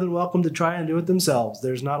more than welcome to try and do it themselves.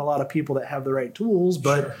 There's not a lot of people that have the right tools,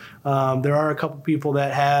 but there are a couple people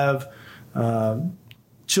that have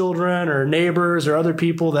children or neighbors or other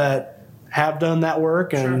people that have done that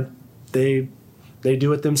work, and they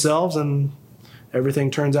do it themselves, and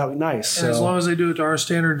everything turns out nice. And as long as they do it to our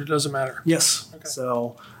standard, it doesn't matter. Yes. Okay.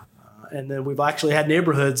 So, and then we've actually had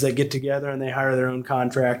neighborhoods that get together and they hire their own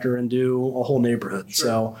contractor and do a whole neighborhood.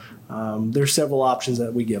 Sure. So there's several options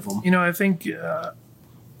that we give them. You know, I think the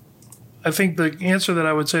answer that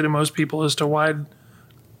I would say to most people is to why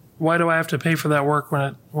do I have to pay for that work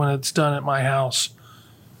when it's done at my house?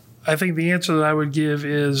 I think the answer that I would give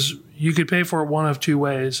is you could pay for it one of two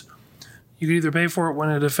ways. You could either pay for it when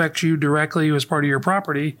it affects you directly as part of your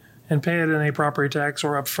property and pay it in a property tax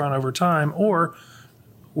or upfront over time, or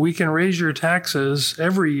we can raise your taxes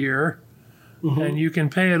every year and you can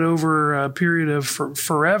pay it over a period of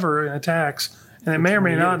forever in a tax, and it may or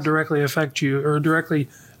may not directly affect you or directly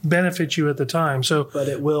benefit you at the time. So, But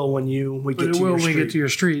it will when we get to your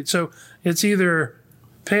street. So it's either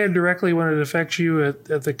pay it directly when it affects you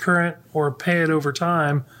at the current, or pay it over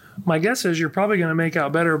time. My guess is you're probably going to make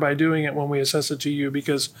out better by doing it when we assess it to you,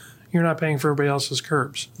 because you're not paying for everybody else's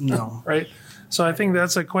curbs. No. Right? So I think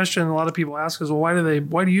that's a question a lot of people ask is, well, why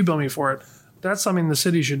do you bill me for it? That's something the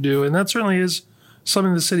city should do. And that certainly is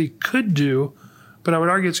something the city could do, but I would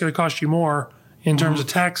argue it's going to cost you more in terms of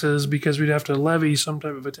taxes, because we'd have to levy some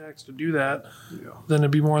type of a tax to do that. Then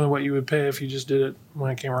it'd be more than what you would pay if you just did it when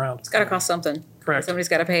it came around. It's got to cost something. Correct. Somebody's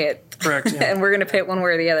got to pay it. Correct. Yeah. And we're going to pay it one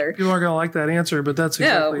way or the other. People aren't going to like that answer, but that's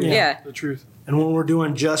exactly the truth. And when we're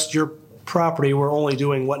doing just your property, we're only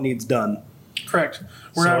doing what needs done. Correct.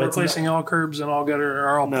 We're So not it's replacing all curbs and all gutter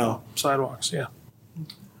or all sidewalks. Yeah.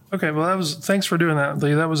 Okay. Well, thanks for doing that,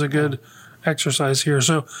 Lee. That was a good exercise here.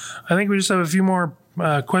 So I think we just have a few more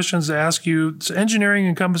questions to ask you. So engineering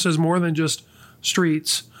encompasses more than just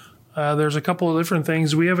streets. There's a couple of different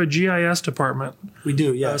things. We have a GIS department. We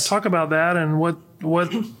do, yes. Talk about that and what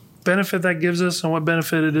benefit that gives us and what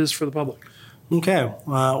benefit it is for the public. Okay.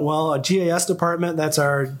 Well, a GIS department, that's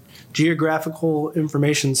our Geographical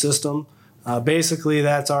Information System. Basically,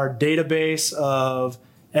 that's our database of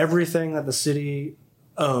everything that the city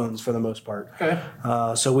owns for the most part. Okay.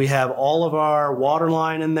 So we have all of our water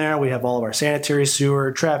line in there. We have all of our sanitary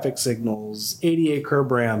sewer, traffic signals, ADA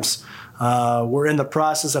curb ramps. We're in the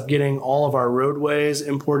process of getting all of our roadways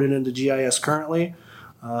imported into GIS currently.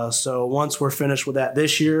 So once we're finished with that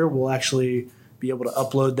this year, we'll actually be able to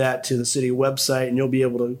upload that to the city website, and you'll be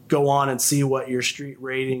able to go on and see what your street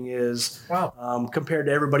rating is. Wow. Compared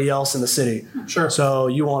to everybody else in the city. Sure. So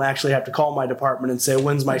you won't actually have to call my department and say,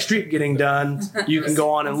 when's my street getting done? You can go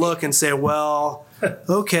on and look and say, well,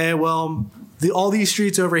 okay, well, all these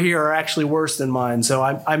streets over here are actually worse than mine. So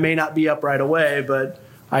I may not be up right away, but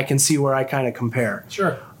I can see where I kind of compare.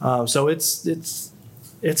 Sure. So it's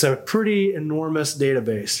a pretty enormous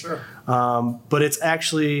database. Sure. But it's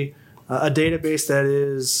actually a database that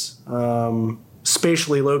is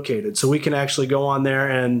spatially located. So we can actually go on there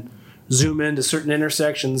and zoom into certain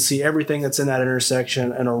intersections, see everything that's in that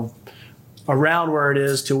intersection and around where it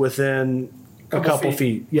is to within a couple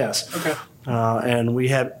feet. Yes. Okay. And we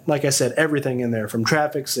have, like I said, everything in there from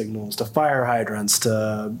traffic signals to fire hydrants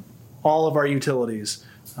to all of our utilities.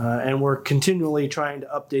 And we're continually trying to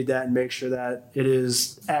update that and make sure that it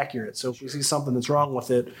is accurate. So if we see something that's wrong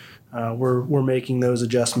with it, we're making those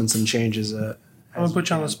adjustments and changes. I'm going to put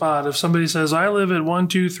you on the spot. If somebody says, I live at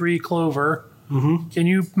 123 Clover, can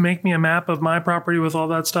you make me a map of my property with all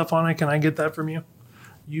that stuff on it? Can I get that from you?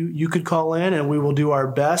 You could call in and we will do our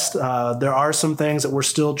best. There are some things that we're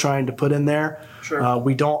still trying to put in there. Sure.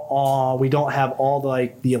 We don't have all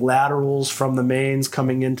the laterals from the mains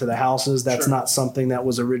coming into the houses. That's Sure. not something that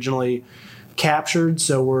was originally captured.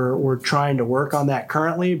 So we're trying to work on that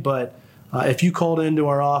currently. But if you called into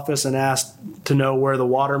our office and asked to know where the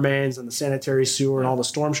water mains and the sanitary sewer and all the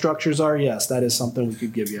storm structures are, yes, that is something we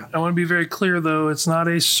could give you. I want to be very clear, though. It's not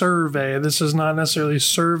a survey. This is not necessarily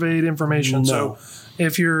surveyed information. No. So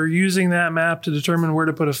if you're using that map to determine where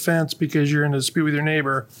to put a fence because you're in a dispute with your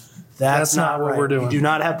neighbor, that's not what right. we're doing. We do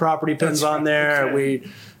not have property pins on there. Okay.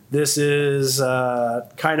 This is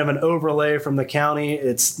kind of an overlay from the county.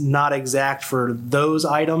 It's not exact for those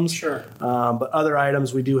items. Sure. But other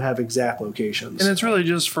items, we do have exact locations. And it's really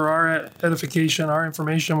just for our edification, our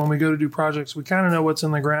information. When we go to do projects, we kind of know what's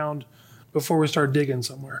in the ground before we start digging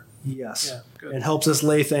somewhere. Yes. Yeah, good. It helps us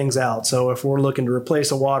lay things out. So if we're looking to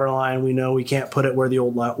replace a water line, we know we can't put it where the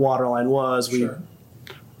old water line was. Sure.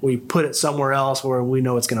 We put it somewhere else where we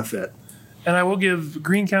know it's going to fit. And I will give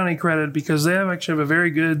Greene County credit because they actually have a very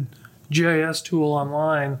good GIS tool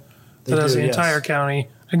online that has the entire county.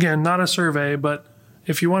 Again, not a survey, but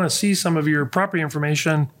if you want to see some of your property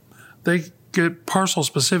information, they get parcel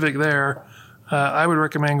specific there. I would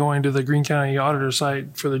recommend going to the Greene County Auditor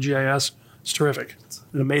site for the GIS. It's terrific. It's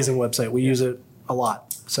an amazing website. We use it a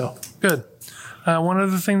lot. So Good. One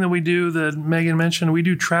other thing that we do that Megan mentioned, we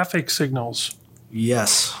do traffic signals.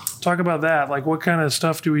 yes. Talk about that. Like, what kind of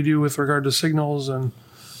stuff do we do with regard to signals? And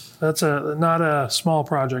that's not a small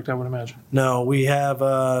project, I would imagine. No, we have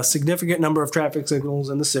a significant number of traffic signals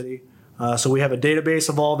in the city. So we have a database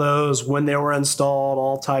of all those, when they were installed,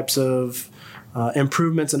 all types of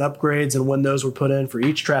improvements and upgrades, and when those were put in for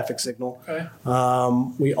each traffic signal. Okay.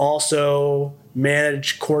 We also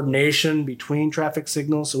manage coordination between traffic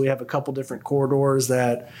signals. So we have a couple different corridors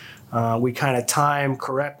that we kind of time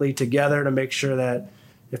correctly together to make sure that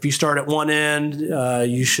if you start at one end,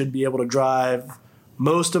 you should be able to drive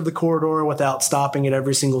most of the corridor without stopping at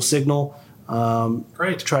every single signal.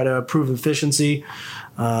 Great. To try to improve efficiency.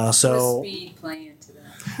 So Speed play into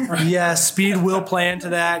that. yeah, speed will play into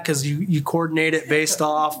that because you coordinate it based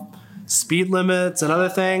off speed limits and other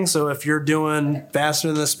things. So if you're doing faster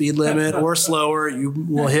than the speed limit or slower, you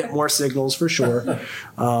will hit more signals for sure.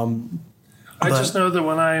 I just know that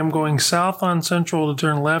when I am going south on Central to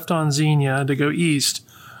turn left on Xenia to go east,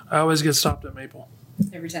 I always get stopped at Maple.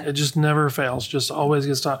 Every time. It just never fails. Just always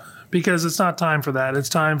gets stopped because it's not time for that. It's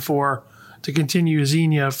time to continue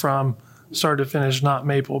Xenia from start to finish, not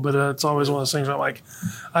Maple. But it's always one of those things where I'm like,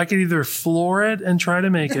 I could either floor it and try to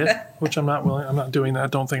make it, which I'm not willing. I'm not doing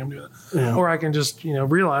that. Don't think I'm doing that. Yeah. Or I can just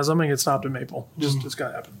realize I'm gonna get stopped at Maple. It's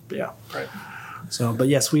gotta happen. Yeah. Right. So, but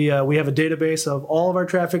yes, we have a database of all of our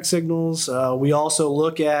traffic signals. We also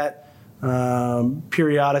look at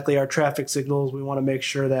periodically our traffic signals. We want to make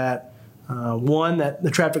sure that that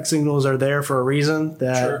the traffic signals are there for a reason.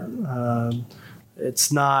 That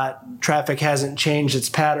it's not traffic hasn't changed its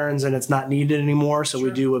patterns and it's not needed anymore. So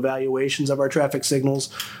we do evaluations of our traffic signals.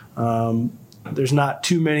 There's not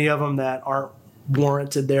too many of them that aren't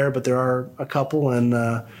warranted there, but there are a couple, and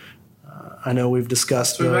I know we've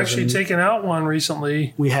discussed So we've those, actually and taken out one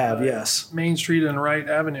recently, we have, yes, Main Street and Wright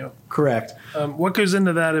Avenue. correct. What goes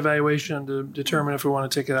into that evaluation to determine if we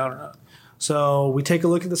want to take it out or not? So we take a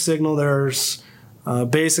look at the signal. There's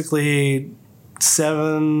basically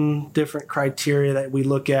 7 different criteria that we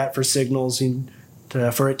look at for signals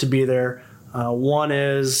for it to be there. One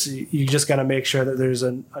is you just got to make sure that there's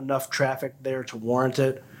enough traffic there to warrant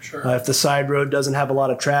it. Sure. If the side road doesn't have a lot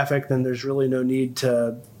of traffic, then there's really no need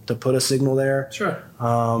to put a signal there. Sure.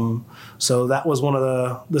 So that was one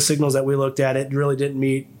of the signals that we looked at. It really didn't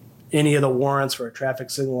meet any of the warrants for a traffic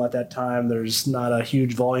signal at that time. There's not a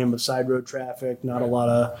huge volume of side road traffic, not a lot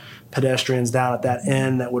of pedestrians down at that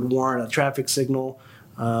end that would warrant a traffic signal.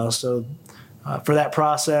 So for that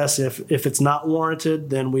process, if it's not warranted,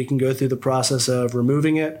 then we can go through the process of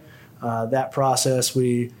removing it. That process,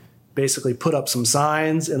 we basically put up some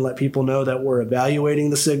signs and let people know that we're evaluating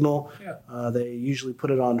the signal. Yeah. They usually put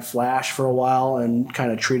it on flash for a while and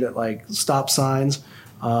kind of treat it like stop signs.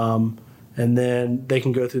 And then they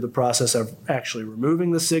can go through the process of actually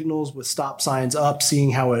removing the signals with stop signs up,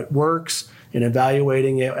 seeing how it works, and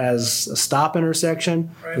evaluating it as a stop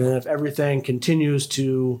intersection. Right. And then if everything continues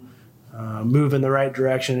to move in the right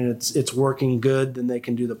direction and it's working good, then they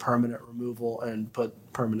can do the permanent removal and put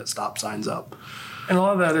permanent stop signs up. And a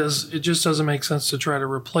lot of that is, it just doesn't make sense to try to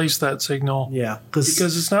replace that signal. Yeah, Because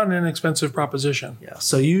it's not an inexpensive proposition. yeah.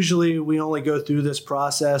 So usually we only go through this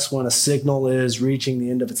process when a signal is reaching the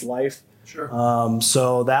end of its life. Sure.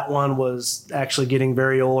 So that one was actually getting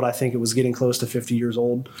very old. I think it was getting close to 50 years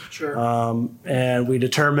old. Sure. And we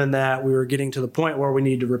determined that we were getting to the point where we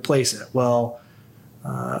need to replace it. Well,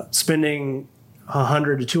 spending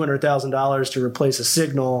 $100,000 to $200,000 to replace a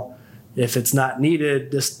signal, if it's not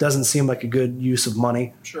needed, this doesn't seem like a good use of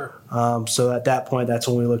money. Sure. So at that point, that's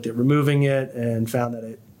when we looked at removing it and found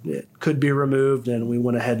that it could be removed, and we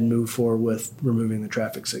went ahead and moved forward with removing the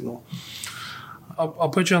traffic signal. I'll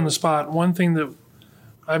put you on the spot. One thing that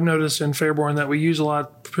I've noticed in Fairborn that we use a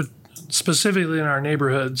lot, specifically in our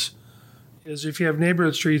neighborhoods, is if you have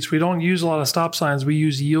neighborhood streets, we don't use a lot of stop signs. We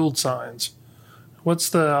use yield signs. I'm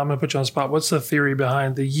going to put you on the spot. What's the theory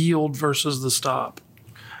behind the yield versus the stop?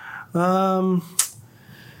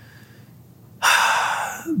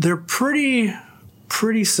 They're pretty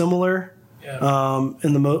similar. Yeah.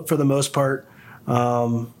 For the most part.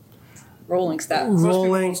 Rolling stop.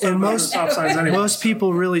 Rolling, and Stop signs anyway. most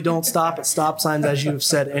people really don't stop at stop signs, as you've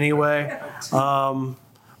said anyway.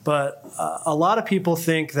 But a lot of people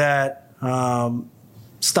think that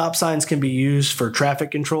stop signs can be used for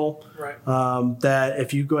traffic control. Right. That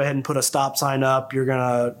if you go ahead and put a stop sign up, you're going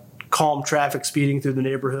to calm traffic speeding through the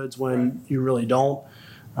neighborhoods when you really don't.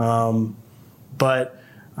 But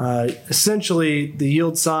essentially, the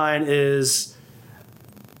yield sign is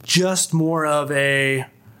just more of a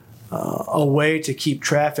way to keep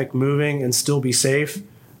traffic moving and still be safe.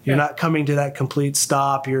 You're not coming to that complete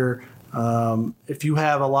stop. If you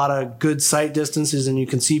have a lot of good sight distances and you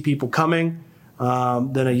can see people coming,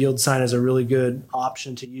 then a yield sign is a really good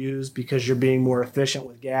option to use because you're being more efficient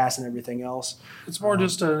with gas and everything else. It's more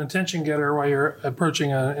just an attention getter while you're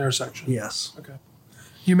approaching an intersection. Yes. Okay.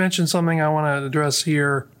 You mentioned something I want to address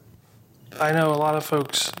here. I know a lot of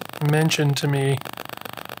folks mentioned to me,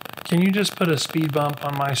 can you just put a speed bump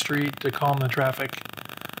on my street to calm the traffic?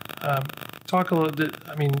 Talk a little bit.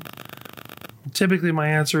 I mean, typically my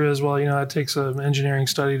answer is, well, it takes an engineering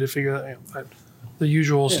study to figure out the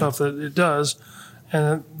usual stuff that it does.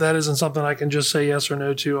 And that isn't something I can just say yes or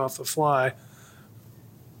no to off the fly.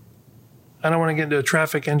 I don't want to get into a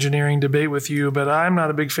traffic engineering debate with you, but I'm not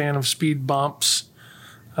a big fan of speed bumps,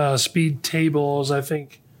 speed tables. I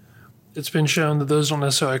think it's been shown that those don't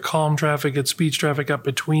necessarily calm traffic. It speeds traffic up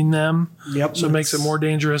between them. Yep. So it makes it more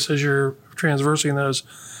dangerous as you're transversing those.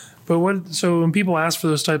 But so when people ask for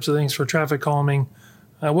those types of things for traffic calming,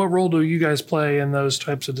 what role do you guys play in those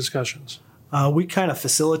types of discussions? We kind of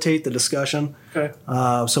facilitate the discussion. Okay.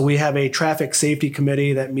 So we have a traffic safety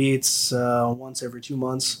committee that meets once every 2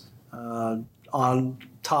 months on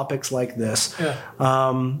topics like this. Yeah.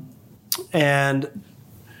 And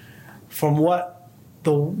from what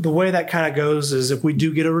the way that kind of goes is if we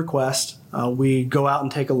do get a request, we go out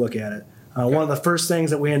and take a look at it. One of the first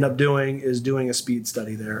things that we end up doing is doing a speed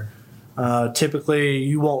study there. Typically,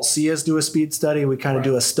 you won't see us do a speed study. We kind of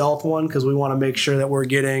do a stealth one because we want to make sure that we're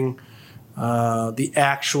getting the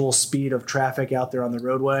actual speed of traffic out there on the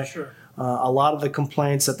roadway. Sure. A lot of the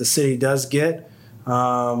complaints that the city does get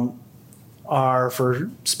are for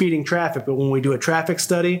speeding traffic, but when we do a traffic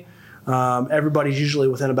study, everybody's usually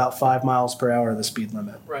within about 5 miles per hour of the speed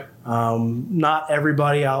limit. Right. Not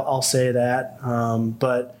everybody, I'll say that,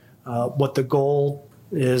 but what the goal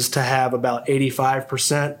is to have about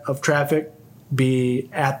 85% of traffic be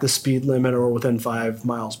at the speed limit or within 5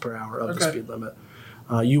 miles per hour of the speed limit.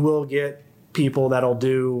 You will get people that'll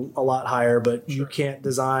do a lot higher, but you can't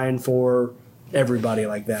design for everybody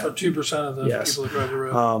like that. For 2% of the people that drive the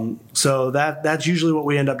road. So that's usually what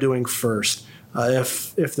we end up doing first.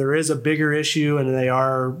 If there is a bigger issue and they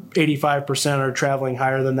are 85% are traveling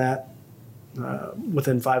higher than that,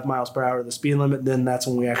 within 5 miles per hour of the speed limit, then that's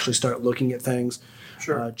when we actually start looking at things.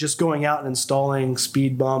 Sure. Just going out and installing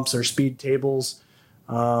speed bumps or speed tables,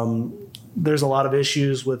 there's a lot of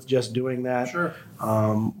issues with just doing that. Sure.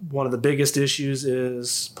 One of the biggest issues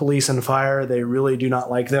is police and fire. They really do not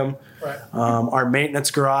like them. Right. Our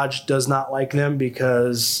maintenance garage does not like them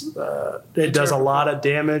because it does a lot of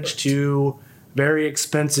damage to very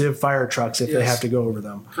expensive fire trucks if they have to go over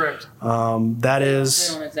them. Correct. That is.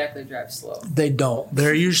 They don't exactly drive slow. They don't.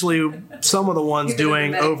 They're usually some of the ones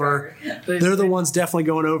doing over. They're the ones definitely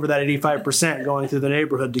going over that 85% going through the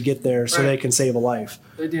neighborhood to get there so they can save a life.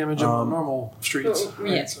 They damage them on normal streets.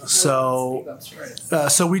 So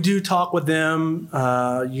we do talk with them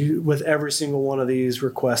with every single one of these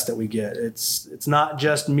requests that we get. It's not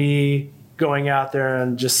just me going out there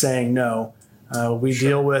and just saying no. We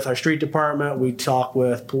deal with our street department. We talk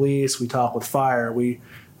with police. We talk with fire. We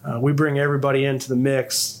bring everybody into the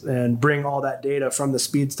mix and bring all that data from the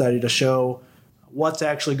speed study to show what's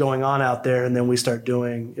actually going on out there, and then we start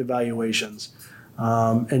doing evaluations.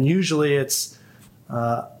 And usually it's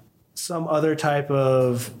some other type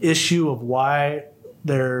of issue of why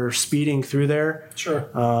they're speeding through there. Sure.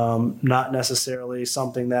 Not necessarily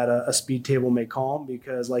something that a speed table may calm,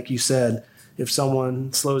 because like you said, if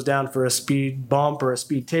someone slows down for a speed bump or a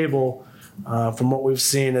speed table, from what we've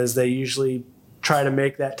seen is they usually try to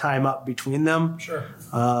make that time up between them. Sure.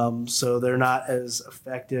 So they're not as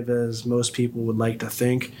effective as most people would like to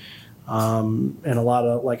think. And a lot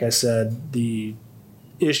of, like I said, the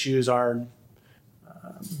issues are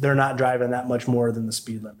they're not driving that much more than the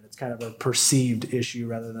speed limit. It's kind of a perceived issue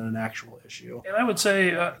rather than an actual issue. And I would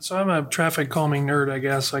say, so I'm a traffic calming nerd, I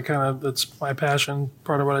guess. That's my passion.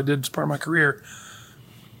 Part of what I did as part of my career.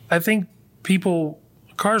 I think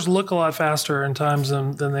cars look a lot faster in times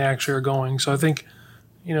than they actually are going. So I think,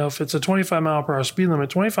 if it's a 25 mile per hour speed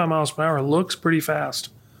limit, 25 miles per hour looks pretty fast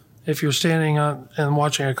if you're standing on and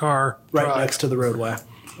watching a car right drive. Next to the roadway.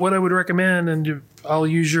 What I would recommend, and I'll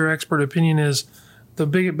use your expert opinion, is the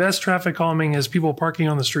best traffic calming is people parking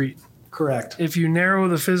on the street. Correct. If you narrow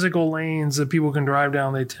the physical lanes that people can drive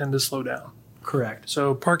down, they tend to slow down. Correct.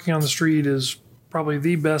 So parking on the street is probably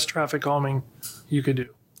the best traffic calming you could do.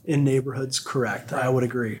 In neighborhoods, correct. I would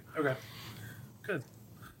agree. Okay, good.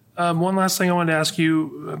 One last thing I wanted to ask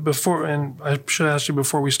you before, and I should have asked you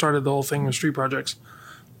before we started the whole thing with street projects.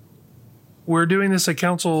 We're doing this at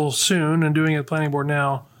council soon and doing it at planning board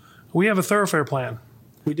now. We have a thoroughfare plan.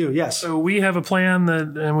 We do, yes. So we have a plan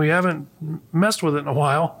and we haven't messed with it in a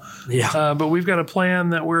while. Yeah. But we've got a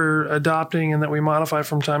plan that we're adopting and that we modify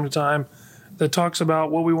from time to time that talks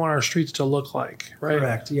about what we want our streets to look like, right?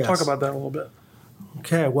 Correct, yes. Talk about that a little bit.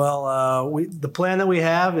 Okay, well, the plan that we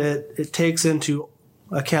have, it takes into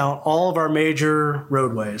account all of our major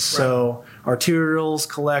roadways. Right. So arterials,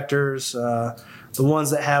 collectors, the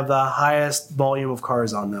ones that have the highest volume of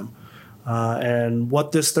cars on them. And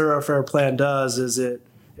what this thoroughfare plan does is it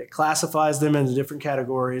classifies them into different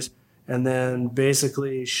categories and then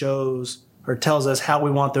basically shows or tells us how we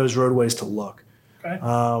want those roadways to look. Okay.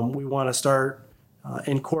 We want to start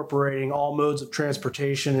incorporating all modes of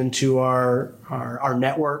transportation into our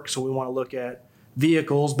network. So we want to look at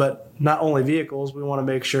vehicles, but not only vehicles, we want to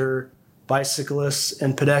make sure bicyclists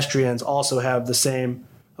and pedestrians also have the same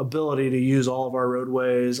ability to use all of our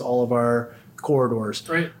roadways, all of our corridors.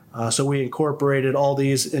 Right. So we incorporated all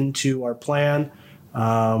these into our plan.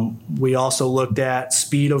 We also looked at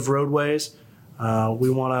speed of roadways. We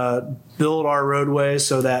want to build our roadways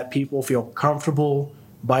so that people feel comfortable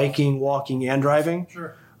biking, walking, and driving.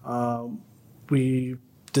 Sure. We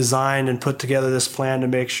designed and put together this plan to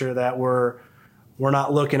make sure that we're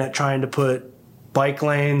not looking at trying to put bike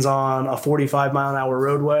lanes on a 45 mile an hour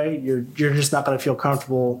roadway. You're just not going to feel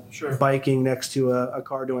comfortable Sure. biking next to a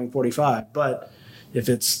car doing 45. But if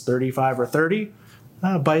it's 35 or 30,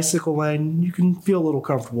 a bicycle lane, you can feel a little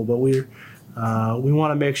comfortable. But we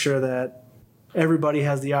want to make sure that everybody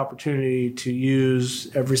has the opportunity to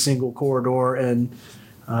use every single corridor, and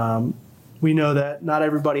we know that not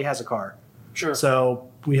everybody has a car. Sure. So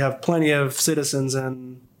we have plenty of citizens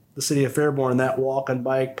in the city of Fairborn that walk and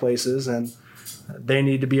bike places, and they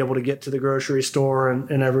need to be able to get to the grocery store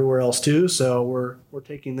and everywhere else too. So we're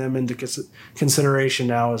taking them into consideration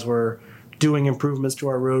now as we're doing improvements to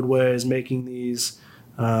our roadways, making these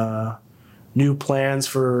new plans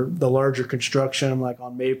for the larger construction, like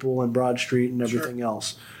on Maple and Broad Street and everything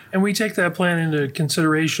else. And we take that plan into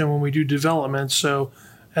consideration when we do development. So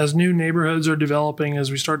as new neighborhoods are developing,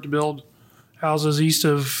 as we start to build houses east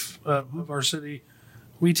of our city,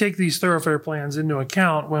 we take these thoroughfare plans into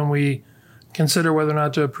account when we consider whether or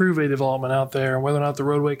not to approve a development out there and whether or not the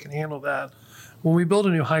roadway can handle that. When we build a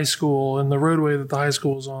new high school and the roadway that the high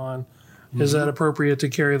school is on, is that appropriate to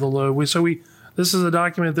carry the load? This is a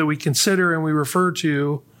document that we consider and we refer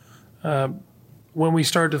to when we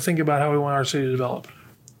start to think about how we want our city to develop.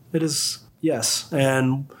 It is, yes.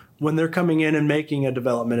 And when they're coming in and making a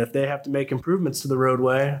development, if they have to make improvements to the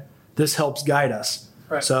roadway, this helps guide us.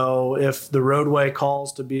 Right. So if the roadway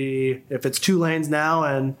calls to be, if it's 2 lanes now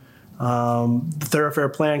and the thoroughfare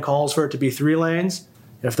plan calls for it to be 3 lanes,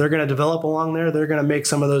 if they're going to develop along there, they're going to make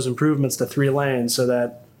some of those improvements to 3 lanes so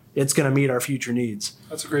that it's going to meet our future needs.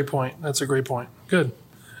 That's a great point. Good.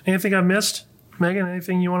 Anything I missed? Megan,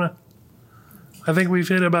 anything you want to? I think we've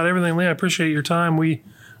hit about everything. Lee, I appreciate your time.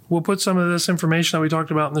 We'll put some of this information that we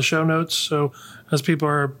talked about in the show notes. So as people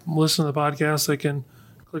are listening to the podcast, they can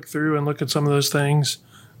click through and look at some of those things.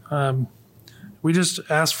 We just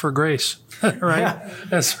ask for grace, right? Yeah.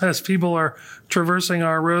 As people are traversing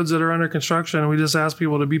our roads that are under construction, we just ask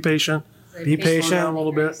people to be patient. Be patient. Slow down a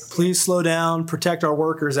little bit. Please slow down. Protect our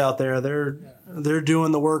workers out there. They're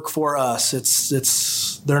doing the work for us.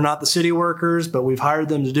 They're not the city workers, but we've hired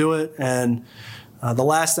them to do it. And the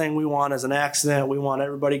last thing we want is an accident. We want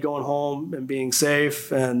everybody going home and being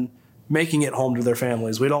safe and making it home to their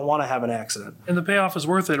families. We don't want to have an accident. And the payoff is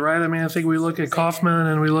worth it, right? I mean, I think we look at Kaufman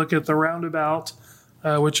and we look at the roundabout,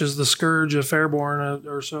 which is the scourge of Fairborn,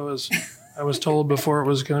 or so as I was told before it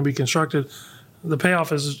was going to be constructed. The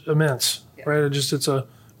payoff is immense, right? It's a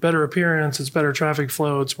better appearance, it's better traffic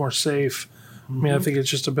flow, it's more safe. I mean, I think it's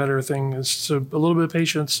just a better thing. It's a little bit of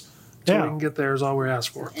patience till we can get there is all we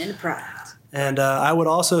ask for. And pride. And I would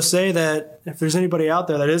also say that if there's anybody out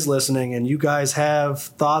there that is listening and you guys have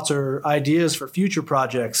thoughts or ideas for future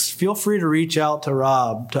projects, feel free to reach out to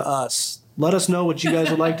Rob, to us. Let us know what you guys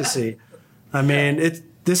would like to see. I mean,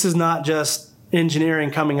 this is not just engineering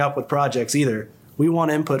coming up with projects either. We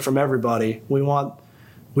want input from everybody. We want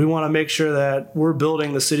to make sure that we're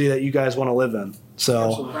building the city that you guys want to live in.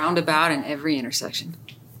 So Roundabout in every intersection.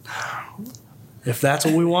 if that's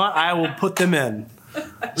what we want, I will put them in.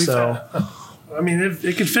 I mean,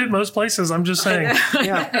 it could fit most places. I'm just saying.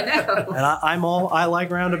 Yeah, and I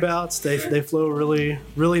like roundabouts. They flow really,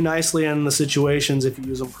 really nicely in the situations if you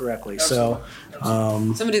use them correctly. Absolutely.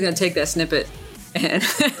 So Somebody's gonna take that snippet and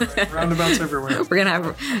Roundabouts everywhere. we're gonna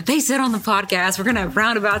have. They said on the podcast we're gonna have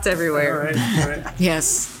roundabouts everywhere. All right.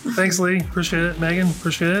 Yes. Thanks, Lee. Appreciate it. Megan,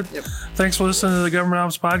 appreciate it. Yep. Thanks for listening to the Government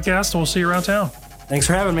Ops Podcast, and we'll see you around town. thanks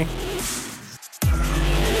for having me.